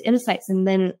of those insights. And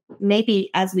then maybe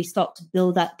as we start to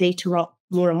build that data up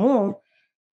more and more,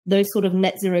 those sort of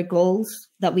net zero goals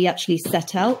that we actually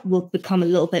set out will become a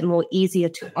little bit more easier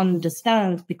to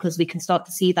understand, because we can start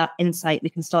to see that insight. We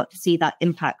can start to see that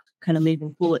impact kind of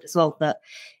moving forward as well. But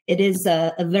it is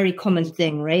a very common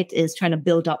thing, right? Is trying to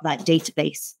build up that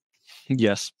database.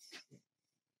 Yes.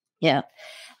 Yeah.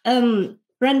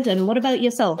 Brendan, what about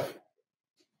yourself?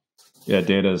 Yeah,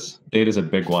 data's a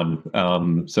big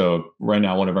one. So right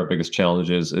now, one of our biggest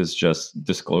challenges is just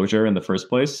disclosure in the first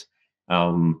place.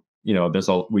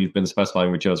 We've been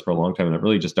specifying materials for a long time and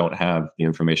really just don't have the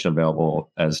information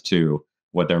available as to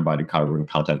what their embodied carbon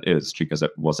content is, because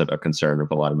it wasn't a concern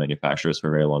of a lot of manufacturers for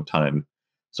a very long time.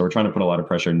 So we're trying to put a lot of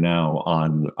pressure now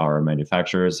on our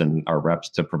manufacturers and our reps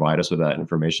to provide us with that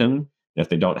information, if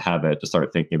they don't have it, to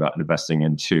start thinking about investing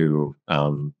into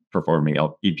performing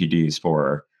EPDs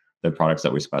for the products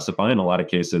that we specify. In a lot of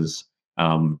cases,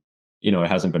 it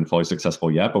hasn't been fully successful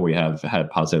yet, but we have had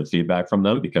positive feedback from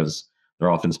them because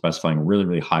they're often specifying really,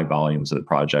 really high volumes of the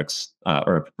projects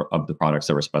or of the products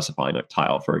that we're specifying, like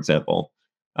tile, for example.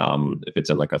 If it's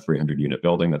in like a 300 unit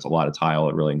building, that's a lot of tile.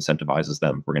 It really incentivizes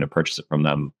them. We're going to purchase it from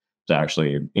them to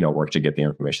actually, work to get the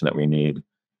information that we need.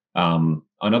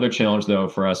 Another challenge, though,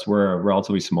 for us, we're a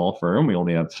relatively small firm. We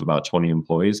only have about 20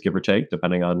 employees, give or take,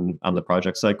 depending on the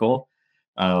project cycle.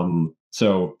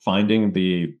 So finding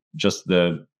the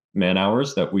man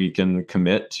hours that we can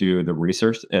commit to the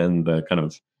research and the kind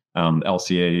of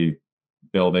LCA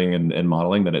building and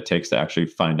modeling that it takes to actually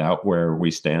find out where we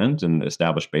stand and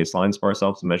establish baselines for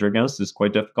ourselves to measure against is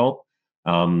quite difficult.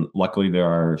 Luckily,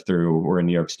 we're in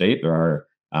New York State, there are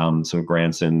some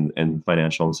grants and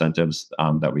financial incentives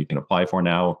that we can apply for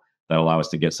now that allow us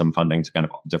to get some funding to kind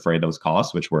of defray those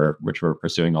costs, which we're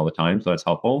pursuing all the time. So that's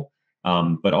helpful.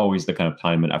 But always the kind of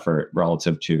time and effort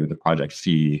relative to the project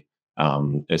fee,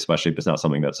 especially if it's not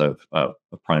something that's a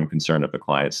prime concern of the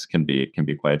clients, can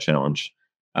be quite a challenge.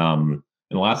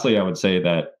 And lastly, I would say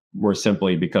that we're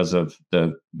simply, because of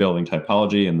the building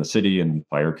typology in the city and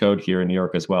fire code here in New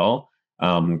York as well,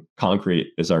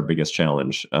 concrete is our biggest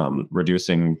challenge.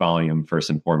 Reducing volume first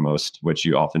and foremost, which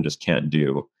you often just can't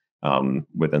do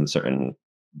within certain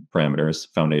parameters.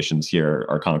 Foundations here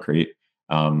are concrete.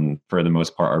 For the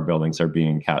most part, our buildings are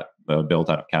being built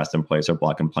out of cast in place or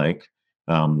block and plank.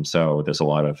 So there's a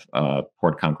lot of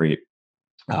poured concrete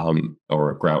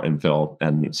or grout infill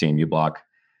and CMU block.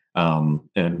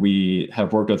 And we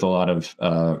have worked with a lot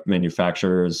of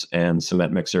manufacturers and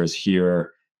cement mixers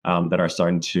here that are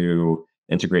starting to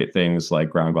integrate things like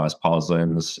ground glass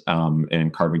pozzolans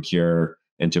and carbon cure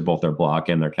into both their block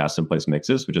and their cast in place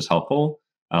mixes, which is helpful.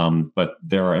 But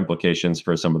there are implications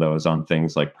for some of those on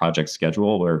things like project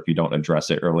schedule, where if you don't address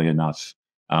it early enough,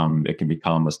 it can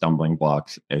become a stumbling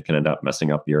block. It can end up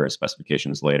messing up your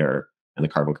specifications later, and the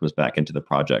carbon comes back into the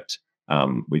project.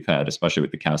 We've had, especially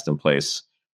with the cast in place,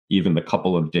 even the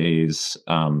couple of days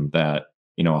that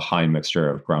a high mixture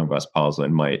of ground glass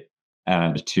pozzolan might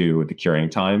add to the curing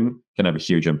time can have a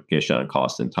huge implication on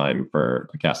cost and time for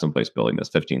a cast in place building that's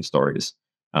 15 stories.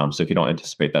 So if you don't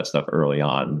anticipate that stuff early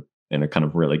on and kind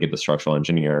of really get the structural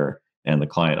engineer and the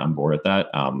client on board at that,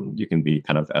 you can be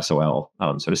kind of SOL,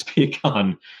 so to speak,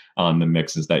 on the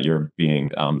mixes that you're being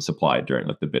supplied during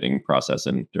the bidding process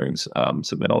and during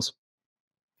submittals.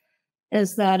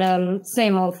 Is that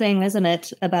same old thing, isn't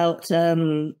it, about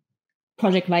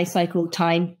project lifecycle,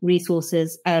 time,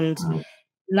 resources, and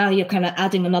now you're kind of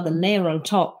adding another layer on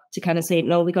top to kind of say,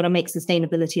 no, we've got to make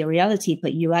sustainability a reality,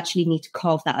 but you actually need to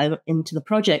carve that out into the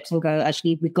project and go,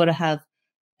 actually, we've got to have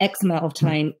X amount of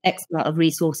time, X amount of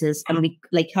resources, and we,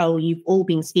 like how you've all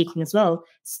been speaking as well,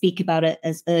 speak about it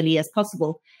as early as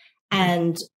possible.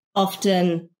 And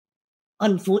often,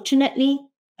 unfortunately,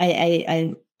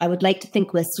 I would like to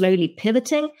think we're slowly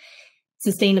pivoting.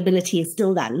 Sustainability is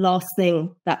still that last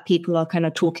thing that people are kind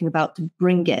of talking about to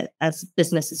bring it as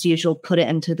business as usual, put it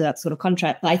into that sort of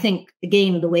contract. But I think,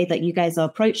 again, the way that you guys are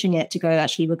approaching it to go,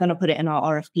 actually, we're going to put it in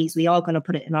our RFPs, we are going to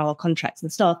put it in our contracts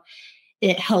and stuff.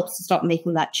 It helps to start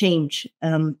making that change,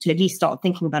 to at least start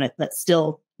thinking about it, but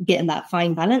still getting that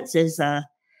fine balance is the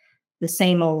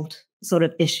same old sort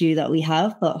of issue that we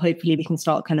have, but hopefully we can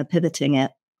start kind of pivoting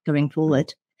it going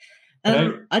forward.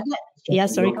 Sorry.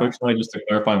 Quick, just to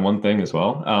clarify one thing as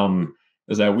well,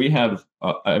 is that we have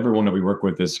everyone that we work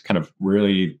with is kind of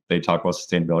really, they talk about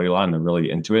sustainability a lot and they're really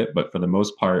into it, but for the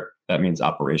most part, that means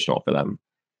operational for them.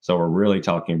 So we're really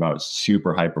talking about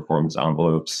super high performance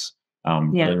envelopes,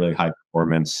 really, really high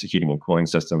performance heating and cooling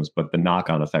systems, but the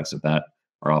knock-on effects of that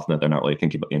are often that they're not really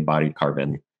thinking about the embodied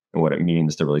carbon and what it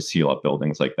means to really seal up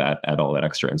buildings like that, add all that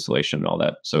extra insulation and all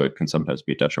that. So it can sometimes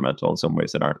be detrimental in some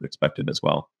ways that aren't expected as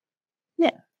well. Yeah.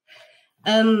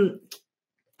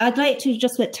 I'd like to,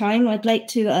 just with time, I'd like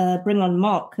to bring on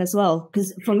Mark as well,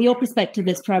 because from your perspective,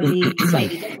 it's probably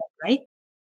slightly different, right?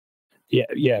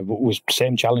 Yeah, but with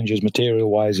same challenges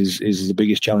material-wise is the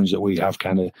biggest challenge that we have.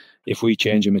 Kind of, if we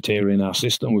change a material in our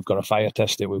system, we've got to fire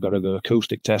test it, we've got to go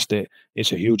acoustic test it.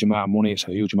 It's a huge amount of money, it's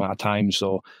a huge amount of time.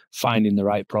 So finding the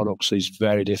right products is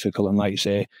very difficult. And like you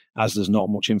say, as there's not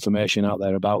much information out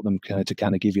there about them to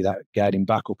kind of give you that guiding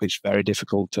backup, it's very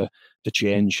difficult to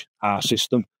change our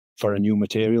system for a new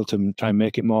material to try and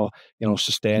make it more,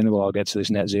 sustainable or get to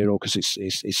this net zero, because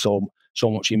it's so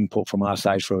much input from our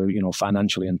side for,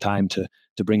 financially and time to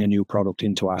bring a new product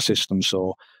into our system.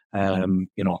 So,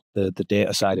 the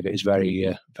data side of it is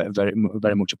very, very,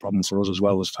 very much a problem for us as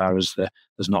well, as far as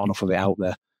there's not enough of it out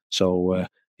there. So,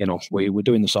 we're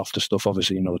doing the softer stuff,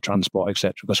 obviously, the transport,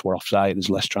 etc. Because we're off site, there's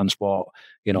less transport,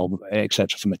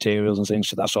 etc. for materials and things.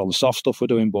 So that's all the soft stuff we're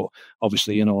doing. But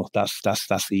obviously, that's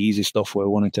the easy stuff we're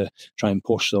wanting to try and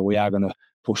push. So we are going to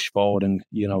push forward and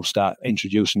start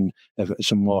introducing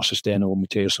some more sustainable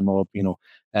materials, some more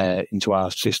into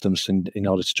our systems, in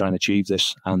order to try and achieve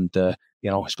this. And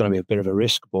it's going to be a bit of a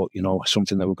risk, but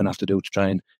something that we're going to have to do to try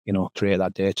and create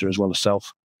that data as well as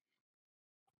self.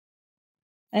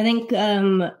 I think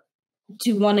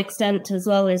to one extent as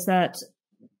well is that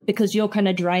because you're kind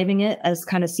of driving it as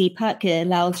kind of CPAC, it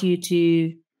allows you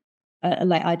to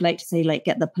I'd like to say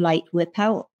get the polite whip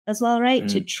out as well, right?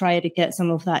 To try to get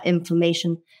some of that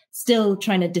information, still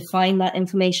trying to define that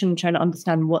information, trying to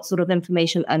understand what sort of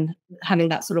information, and having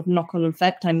that sort of knock-on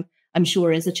effect, I'm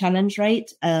sure is a challenge, right?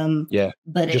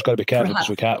 But just got to be careful,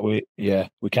 because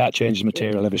we can't change the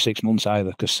material every 6 months either,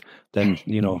 because then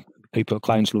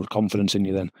clients lose confidence in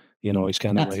you. Then it's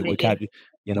kind of we can't,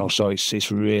 so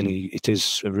it's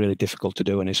really difficult to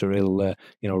do, and it's a real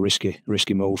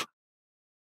risky move.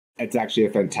 It's actually a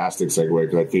fantastic segue,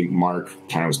 because I think Mark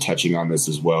kind of was touching on this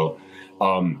as well.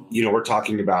 We're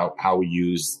talking about how we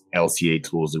use LCA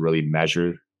tools to really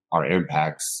measure our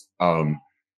impacts. And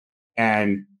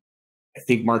I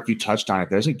think, Mark, you touched on it.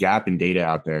 There's a gap in data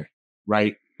out there,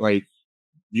 right? Like,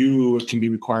 you can be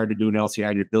required to do an LCA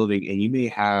in your building, and you may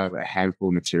have a handful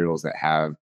of materials that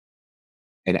have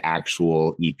an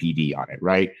actual EPD on it,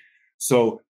 right?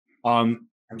 So I'm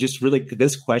just really,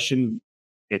 this question,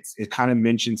 it kind of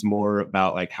mentions more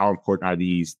about how important are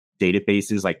these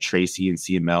databases like Tracy and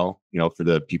CML. For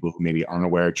the people who maybe aren't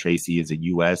aware, Tracy is a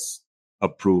US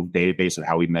approved database of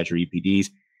how we measure EPDs,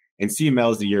 and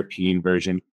CML is the European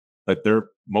version, but they're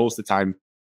most of the time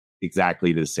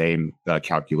exactly the same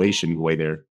calculation, the way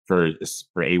they're for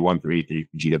A1 through A3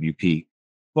 for GWP.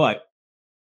 But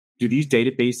do these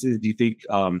databases, do you think,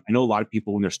 I know a lot of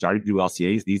people when they're starting to do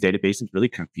LCAs, these databases really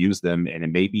confuse them, and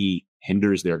it maybe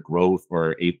hinders their growth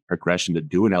or a progression to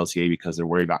do an LCA, because they're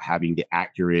worried about having the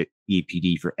accurate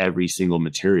EPD for every single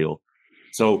material.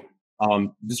 So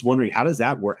just wondering, how does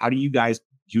that work? How do you guys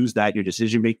use that in your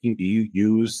decision making? Do you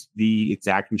use the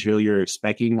exact material you're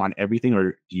speccing on everything,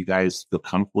 or do you guys feel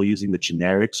comfortable using the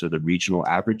generics or the regional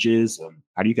averages?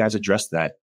 How do you guys address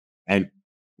that? And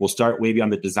we'll start maybe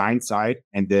on the design side,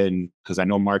 and then, because I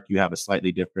know, Mark, you have a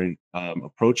slightly different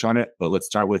approach on it, but let's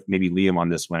start with maybe Liam on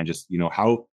this one. Just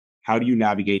how do you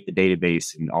navigate the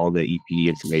database and all the EPD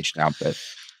information out there?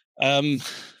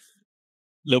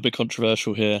 Little bit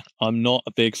controversial here. I'm not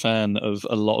a big fan of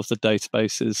a lot of the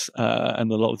databases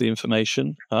and a lot of the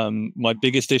information. My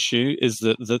biggest issue is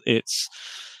that it's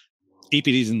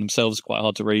EPDs in themselves are quite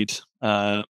hard to read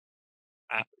at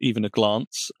even a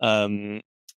glance. The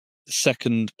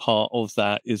second part of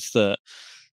that is that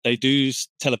they do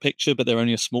tell a picture, but they're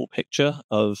only a small picture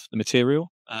of the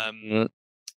material.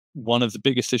 One of the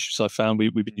biggest issues I found,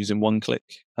 we've been using OneClick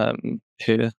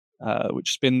here,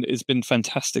 which has been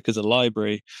fantastic as a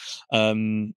library.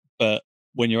 But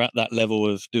when you're at that level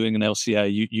of doing an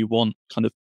LCA, you want kind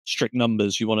of strict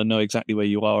numbers. You want to know exactly where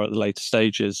you are at the later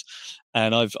stages.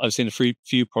 And I've seen a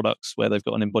few products where they've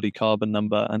got an embodied carbon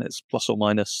number, and it's plus or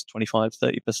minus 25,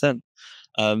 30%.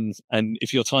 And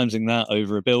if you're timesing that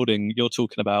over a building, you're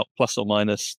talking about plus or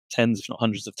minus tens, if not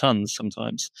hundreds of tons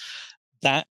sometimes.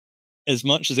 That, as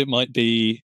much as it might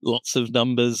be lots of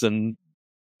numbers and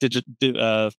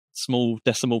small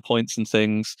decimal points and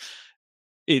things,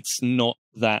 it's not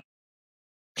that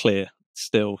clear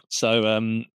still.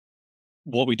 So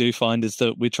what we do find is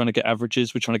that we're trying to get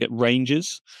averages, we're trying to get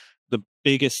ranges. The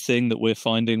biggest thing that we're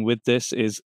finding with this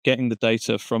is getting the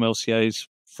data from LCAs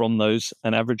from those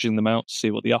and averaging them out to see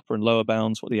what the upper and lower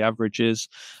bounds, what the average is.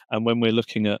 And when we're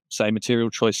looking at, say, material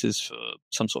choices for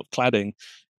some sort of cladding,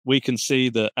 we can see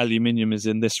that aluminium is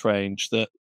in this range, that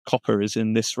copper is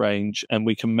in this range, and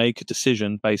we can make a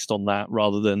decision based on that,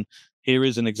 rather than here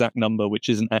is an exact number which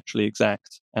isn't actually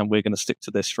exact and we're going to stick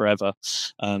to this forever.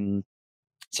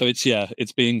 So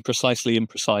it's being precisely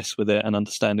imprecise with it and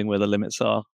understanding where the limits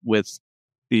are with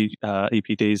the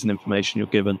EPDs and information you're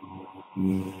given.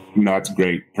 No, it's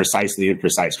great. Precisely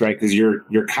imprecise, right? Because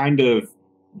you're kind of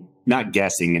not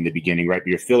guessing in the beginning, right? But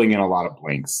you're filling in a lot of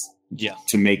blanks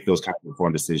to make those kind of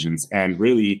informed decisions. And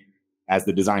really, as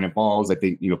the design evolves, I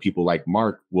think, people like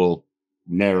Mark will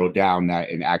narrow down that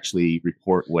and actually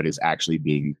report what is actually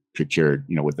being procured,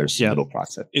 with their submittal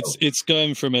process. It's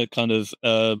going from a kind of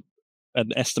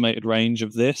an estimated range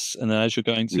of this, and then as you're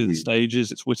going through the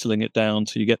stages, it's whittling it down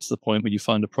till you get to the point where you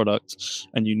find a product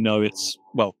and it's,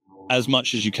 well, as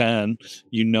much as you can,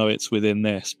 it's within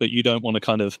this, but you don't want to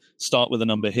kind of start with a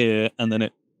number here and then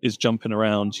it is jumping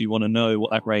around, you want to know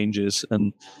what that range is,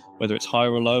 and whether it's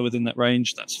higher or lower within that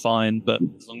range, that's fine. But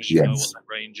as long as you know what that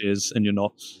range is, and you're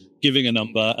not giving a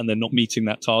number and then not meeting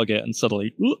that target, and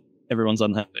suddenly everyone's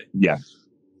unhappy. Yeah.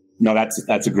 No,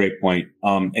 that's a great point.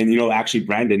 And actually,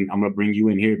 Brandon, I'm going to bring you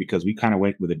in here because we kind of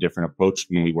went with a different approach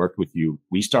when we worked with you.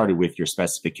 We started with your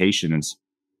specifications,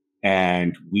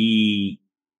 and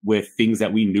with things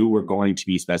that we knew were going to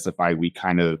be specified, we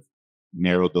kind of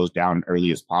narrowed those down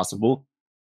early as possible.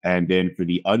 And then for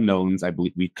the unknowns, I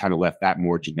believe we kind of left that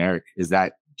more generic.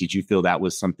 Did you feel that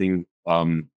was something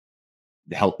that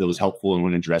was helpful in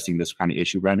when addressing this kind of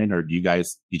issue, Brandon? Or did you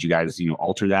guys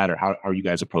alter that, or how are you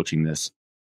guys approaching this?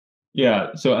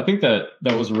 Yeah, so I think that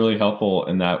was really helpful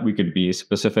in that we could be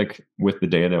specific with the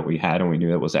data that we had, and we knew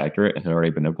that was accurate and had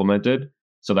already been implemented.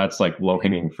 So that's like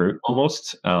low-hanging fruit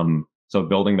almost. So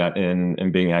building that in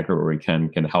and being accurate where we can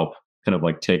help kind of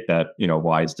like take that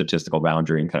wide statistical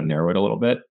boundary and kind of narrow it a little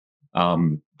bit.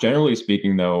 Generally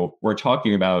speaking, though, we're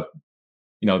talking about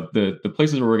the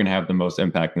places where we're going to have the most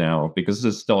impact now, because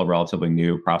this is still a relatively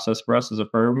new process for us as a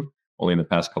firm, only in the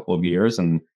past couple of years,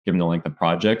 and given the length of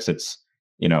projects, it's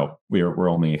we're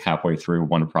only halfway through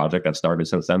one project that started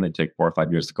since then. They take 4 or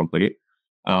 5 years to complete.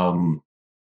 So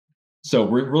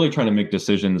we're really trying to make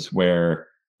decisions where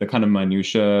the kind of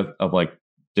minutia of like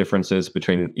differences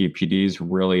between EPDs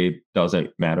really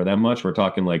doesn't matter that much. We're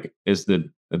talking like, is the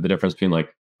difference between like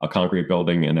a concrete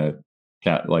building and a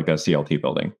CLT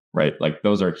building, right? Like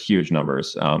those are huge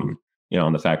numbers, and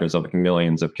the factors of like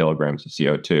millions of kilograms of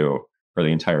CO2 for the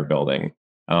entire building.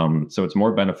 So it's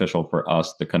more beneficial for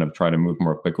us to kind of try to move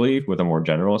more quickly with a more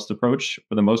generalist approach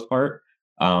for the most part,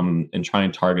 and try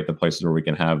and target the places where we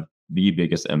can have the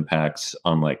biggest impacts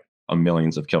on like a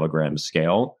millions of kilograms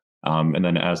scale. And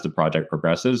then as the project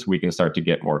progresses, we can start to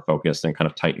get more focused and kind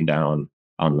of tighten down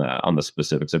on the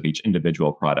specifics of each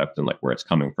individual product and like where it's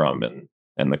coming from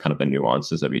and the kind of the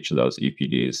nuances of each of those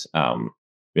EPDs.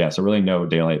 So really no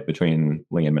daylight between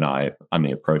Liam and I on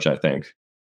the approach, I think.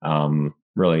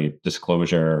 Really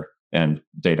disclosure and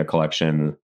data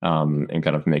collection, and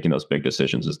kind of making those big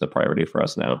decisions is the priority for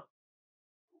us now.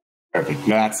 Perfect.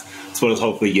 No, that's what I was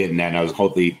hopefully getting at. And I was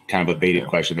hopefully kind of a baited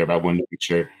question there, but I wanted to make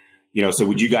sure, so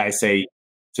would you guys say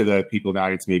to the people in the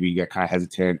audience, maybe get kind of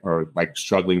hesitant or like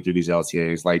struggling through these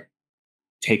LCAs, like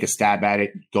take a stab at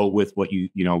it, go with what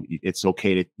it's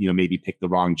okay to, maybe pick the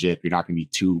wrong JIP. You're not going to be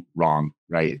too wrong,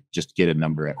 right? Just get a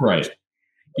number at right. First.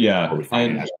 Yeah.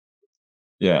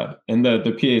 And the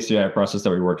PACI process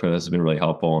that we worked with has been really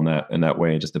helpful in that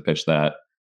way, just to pitch that,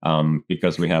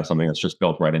 because we have something that's just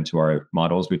built right into our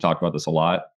models. We talk about this a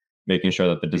lot, making sure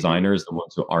that the designers, the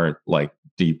ones who aren't like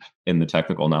deep in the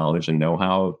technical knowledge and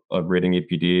know-how of reading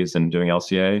EPDs and doing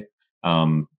LCA,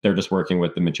 they're just working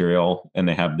with the material and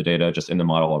they have the data just in the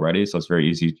model already. So it's very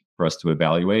easy for us to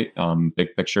evaluate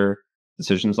big picture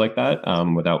decisions like that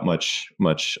without much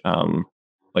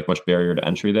barrier to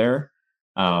entry there.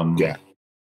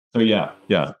 So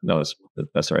no,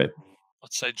 that's right.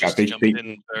 I'd say just to jump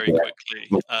in very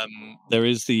quickly, there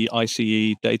is the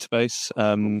ICE database,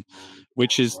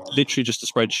 which is literally just a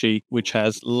spreadsheet which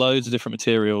has loads of different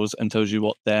materials and tells you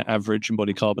what their average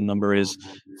embodied carbon number is.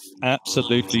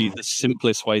 Absolutely the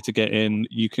simplest way to get in.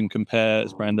 You can compare,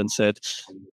 as Brandon said,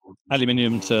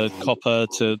 aluminium to copper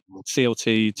to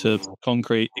CLT to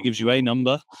concrete. It gives you a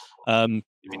number. It'd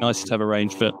be nice to have a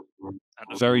range, but at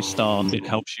the very start, it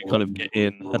helps you kind of get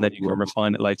in, and then you can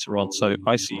refine it later on. So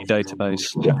ICE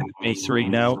database, E3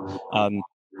 now,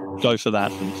 go for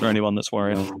that for anyone that's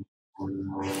worried.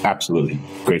 Absolutely.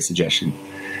 Great suggestion.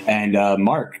 And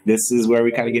Mark, this is where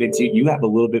we kind of get into, you have a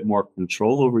little bit more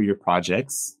control over your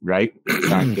projects, right?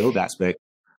 Design build aspect.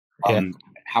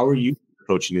 How are you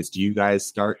approaching this? Do you guys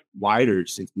start wider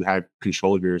since you have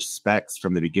control of your specs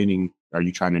from the beginning? Are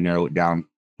you trying to narrow it down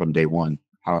from day one?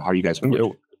 How are you guys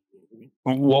approaching it?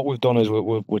 What we've done is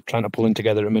we're trying to pull in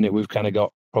together. At a minute, we've kind of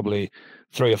got probably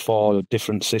 3 or 4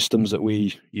 different systems that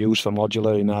we use for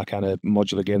modular in our kind of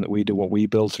modular game that we do. What we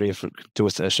build 4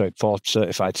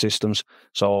 certified systems.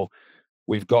 So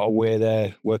we've got a way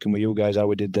there working with you guys, how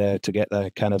we did there, to get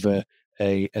the kind of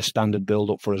a standard build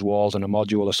up for his walls and a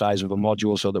module, the size of a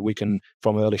module, so that we can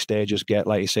from early stages get,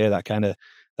 like you say,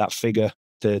 that figure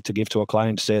to give to a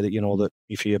client to say that that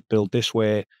if you build this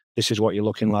way, this is what you're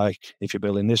looking like. If you're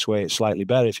building this way, it's slightly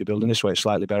better. If you're building this way, it's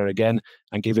slightly better again.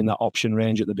 And giving that option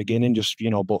range at the beginning, just,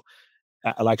 but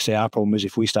like I say, our problem is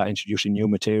if we start introducing new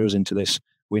materials into this,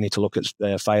 we need to look at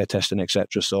fire testing,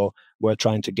 etc. So we're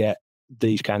trying to get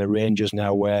these kind of ranges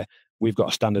now where we've got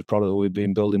a standard product that we've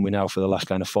been building with now for the last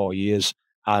kind of 4 years.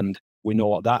 And we know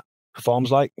what that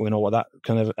performs like. We know what that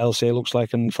kind of LCA looks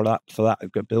like, and for that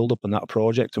build up and that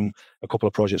project and a couple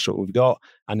of projects that we've got,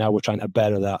 and now we're trying to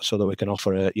better that so that we can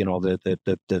offer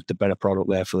the better product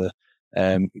there for the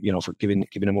for giving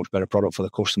a much better product for the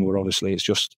customer. Obviously,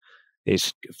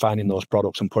 it's finding those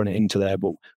products and putting it into there,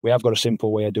 but we have got a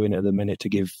simple way of doing it at the minute to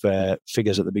give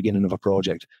figures at the beginning of a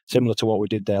project, similar to what we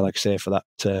did there, like say for that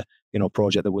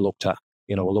project that we looked at.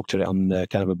 We looked at it on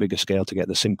kind of a bigger scale to get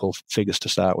the simple figures to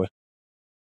start with.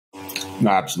 No,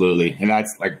 absolutely, and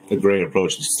that's like a great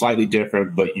approach. It's slightly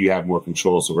different, but you have more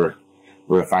control, so we're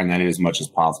refining that in as much as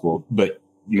possible. But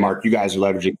Mark, you guys are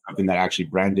leveraging something that actually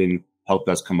Brandon helped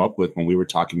us come up with when we were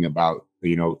talking about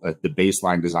the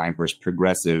baseline design versus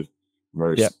progressive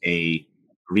versus a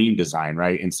green design,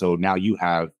 right? And so now you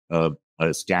have a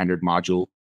standard module,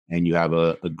 and you have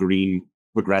a green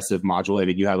progressive module, and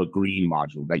then you have a green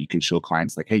module that you can show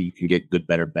clients like, hey, you can get good,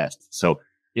 better, best. So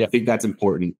I think that's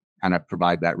important, kind of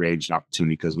provide that range and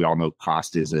opportunity, because we all know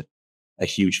cost is a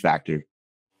huge factor.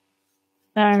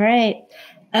 All right.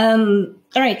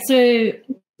 So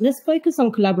let's focus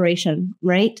on collaboration,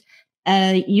 right?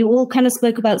 You all kind of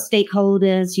spoke about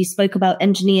stakeholders, you spoke about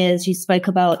engineers, you spoke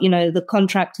about, the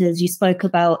contractors, you spoke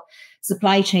about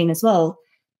supply chain as well.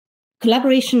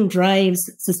 Collaboration drives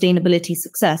sustainability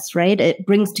success, right? It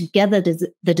brings together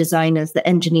the designers, the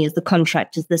engineers, the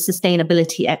contractors, the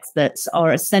sustainability experts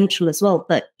are essential as well.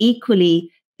 But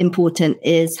equally important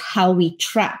is how we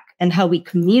track and how we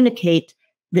communicate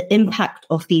the impact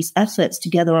of these efforts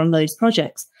together on those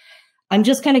projects. I'm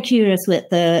just kind of curious with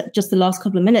the last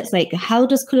couple of minutes, like how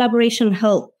does collaboration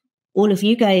help all of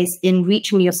you guys in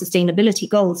reaching your sustainability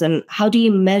goals? And how do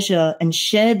you measure and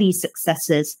share these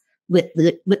successes with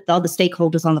the other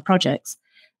stakeholders on the projects?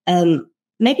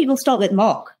 Maybe we'll start with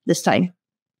Mark this time.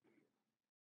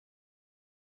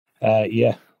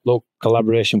 Look,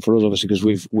 collaboration for us, obviously,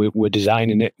 because we're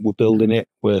designing it, we're building it,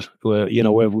 we've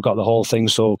got the whole thing.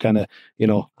 So kind of,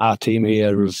 our team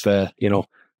here of,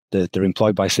 they're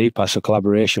employed by CPAS, so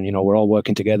collaboration, we're all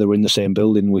working together, we're in the same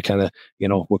building, we kind of,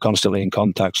 we're constantly in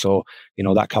contact. So,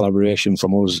 that collaboration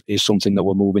from us is something that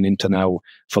we're moving into now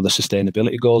for the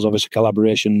sustainability goals. Obviously,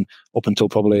 collaboration up until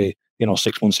probably,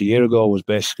 6 months, a year ago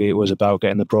it was about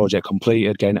getting the project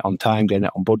completed, getting it on time, getting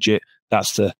it on budget.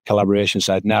 That's the collaboration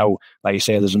side. Now, like you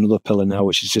say, there's another pillar now,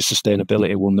 which is the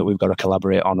sustainability one that we've got to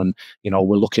collaborate on. And,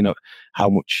 we're looking at how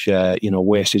much,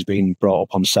 waste is being brought up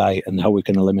on site and how we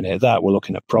can eliminate that. We're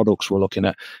looking at products. We're looking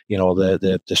at,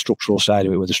 the structural side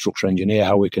of it with the structural engineer,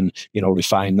 how we can,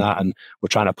 refine that. And we're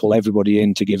trying to pull everybody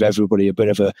in to give everybody a bit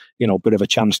of a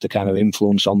chance to kind of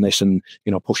influence on this and,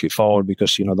 push it forward,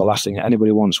 because, the last thing that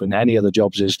anybody wants when any other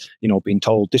jobs is, being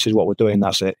told this is what we're doing,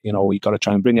 that's it. We've got to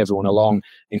try and bring everyone along,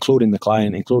 including the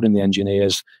client, including the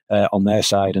engineers on their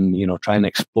side, and try and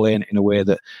explain it in a way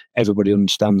that everybody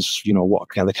understands what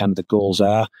kind of the goals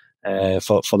are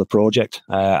for the project,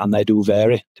 and they do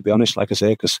vary, to be honest, like I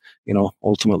say, because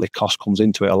ultimately cost comes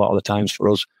into it a lot of the times for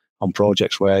us on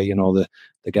projects where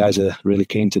the guys are really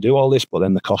keen to do all this, but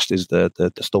then the cost is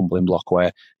the stumbling block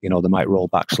where they might roll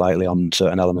back slightly on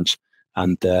certain elements.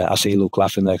 And I see Luke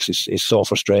laughing there because it's so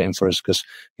frustrating for us, because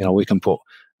we can put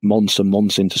months and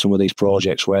months into some of these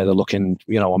projects where they're looking,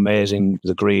 amazing,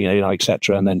 the green,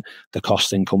 etc. And then the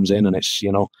costing comes in and it's,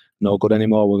 no good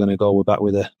anymore. We're going to go back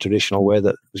with the traditional way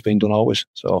that has been done always.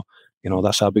 So,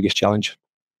 that's our biggest challenge.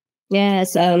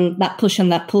 Yes, that push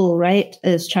and that pull, right,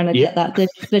 is trying to get that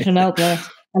vision out there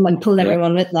and then pull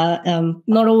everyone with that.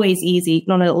 Not always easy.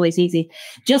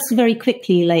 Just very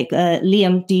quickly, like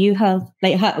Liam, do you have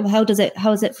how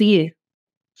is it for you?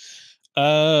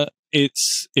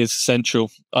 It's essential.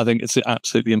 I think it's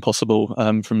absolutely impossible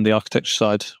from the architecture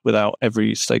side without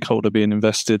every stakeholder being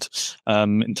invested.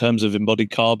 In terms of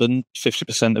embodied carbon,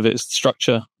 50% of it is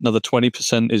structure. Another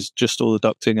 20% is just all the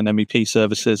ducting and MEP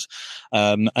services.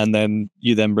 And then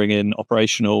you then bring in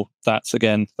operational. That's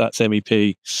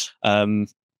MEP.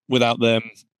 Without them,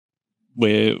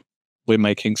 we're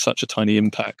making such a tiny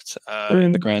impact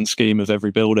in the grand scheme of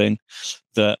every building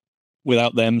that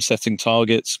without them setting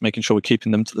targets, making sure we're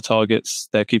keeping them to the targets,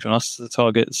 they're keeping us to the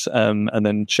targets, and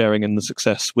then sharing in the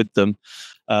success with them,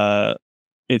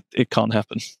 it can't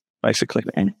happen, basically.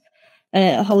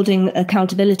 Holding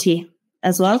accountability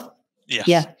as well? Yes.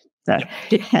 Yeah. So,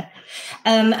 yeah.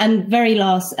 And very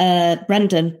last,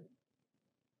 Brendan.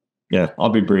 Yeah, I'll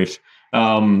be brief.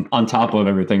 On top of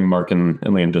everything Mark and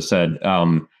Liam just said, I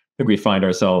think we find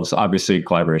ourselves, obviously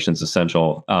collaboration is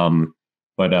essential,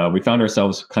 but we found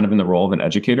ourselves kind of in the role of an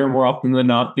educator more often than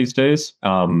not these days.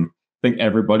 I think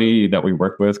everybody that we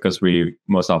work with, because we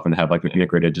most often have like an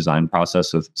integrated design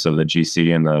process, so the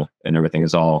GC and everything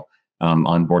is all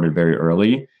onboarded very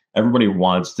early. everybody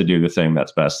wants to do the thing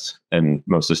that's best and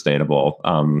most sustainable.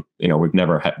 We've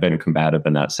never been combative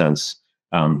in that sense.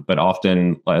 But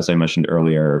often, as I mentioned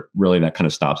earlier, really that kind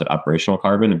of stops at operational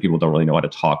carbon, and people don't really know how to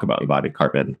talk about embodied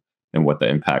carbon and what the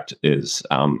impact is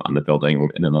on the building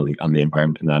and on the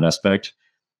environment in that aspect.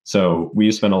 So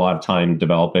we spend a lot of time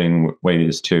developing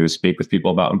ways to speak with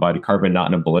people about embodied carbon, not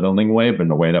in a belittling way, but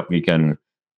in a way that we can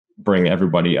bring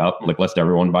everybody up, like let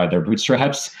everyone buy their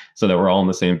bootstraps so that we're all on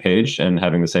the same page and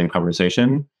having the same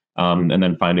conversation. And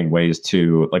then finding ways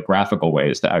to, like graphical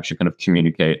ways to actually kind of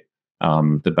communicate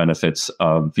the benefits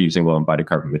of using low embodied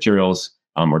carbon materials.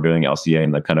 We're doing LCA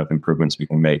and the kind of improvements we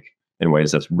can make in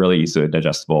ways that's really easily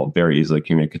digestible, very easily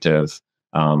communicative,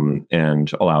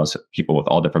 and allows people with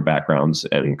all different backgrounds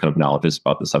and kind of knowledge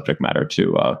about the subject matter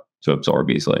to absorb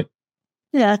easily.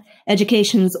 Yeah,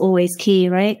 education's always key,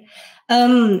 right?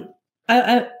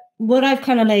 What I've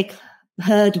kind of like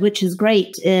heard, which is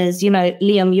great, is,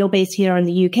 Liam, you're based here in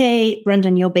the UK,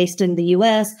 Brendan, you're based in the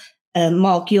US,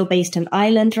 Mark, you're based in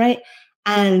Ireland, right?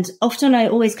 And often I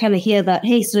always kind of hear that,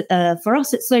 hey, so, for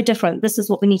us, it's so different. This is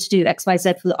what we need to do, X, Y,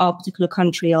 Z for our particular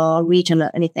country or region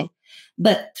or anything.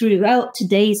 But throughout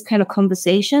today's kind of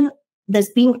conversation, there's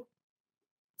been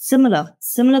similar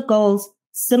goals,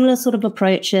 similar sort of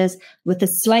approaches with a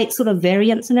slight sort of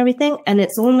variance and everything. And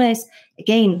it's almost,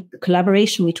 again, the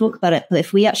collaboration, we talk about it, but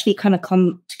if we actually kind of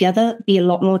come together, be a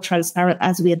lot more transparent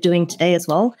as we are doing today as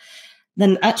well,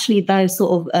 then actually those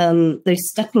sort of, those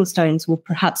stepping stones will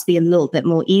perhaps be a little bit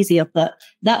more easier. But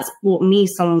that's brought me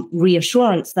some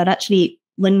reassurance that actually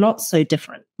we're not so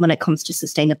different when it comes to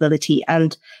sustainability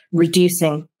and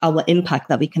reducing our impact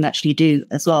that we can actually do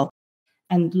as well.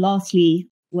 And lastly,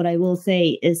 what I will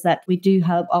say is that we do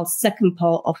have our second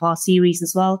part of our series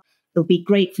as well. It'll be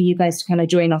great for you guys to kind of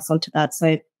join us onto that.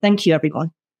 So thank you,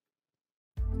 everyone.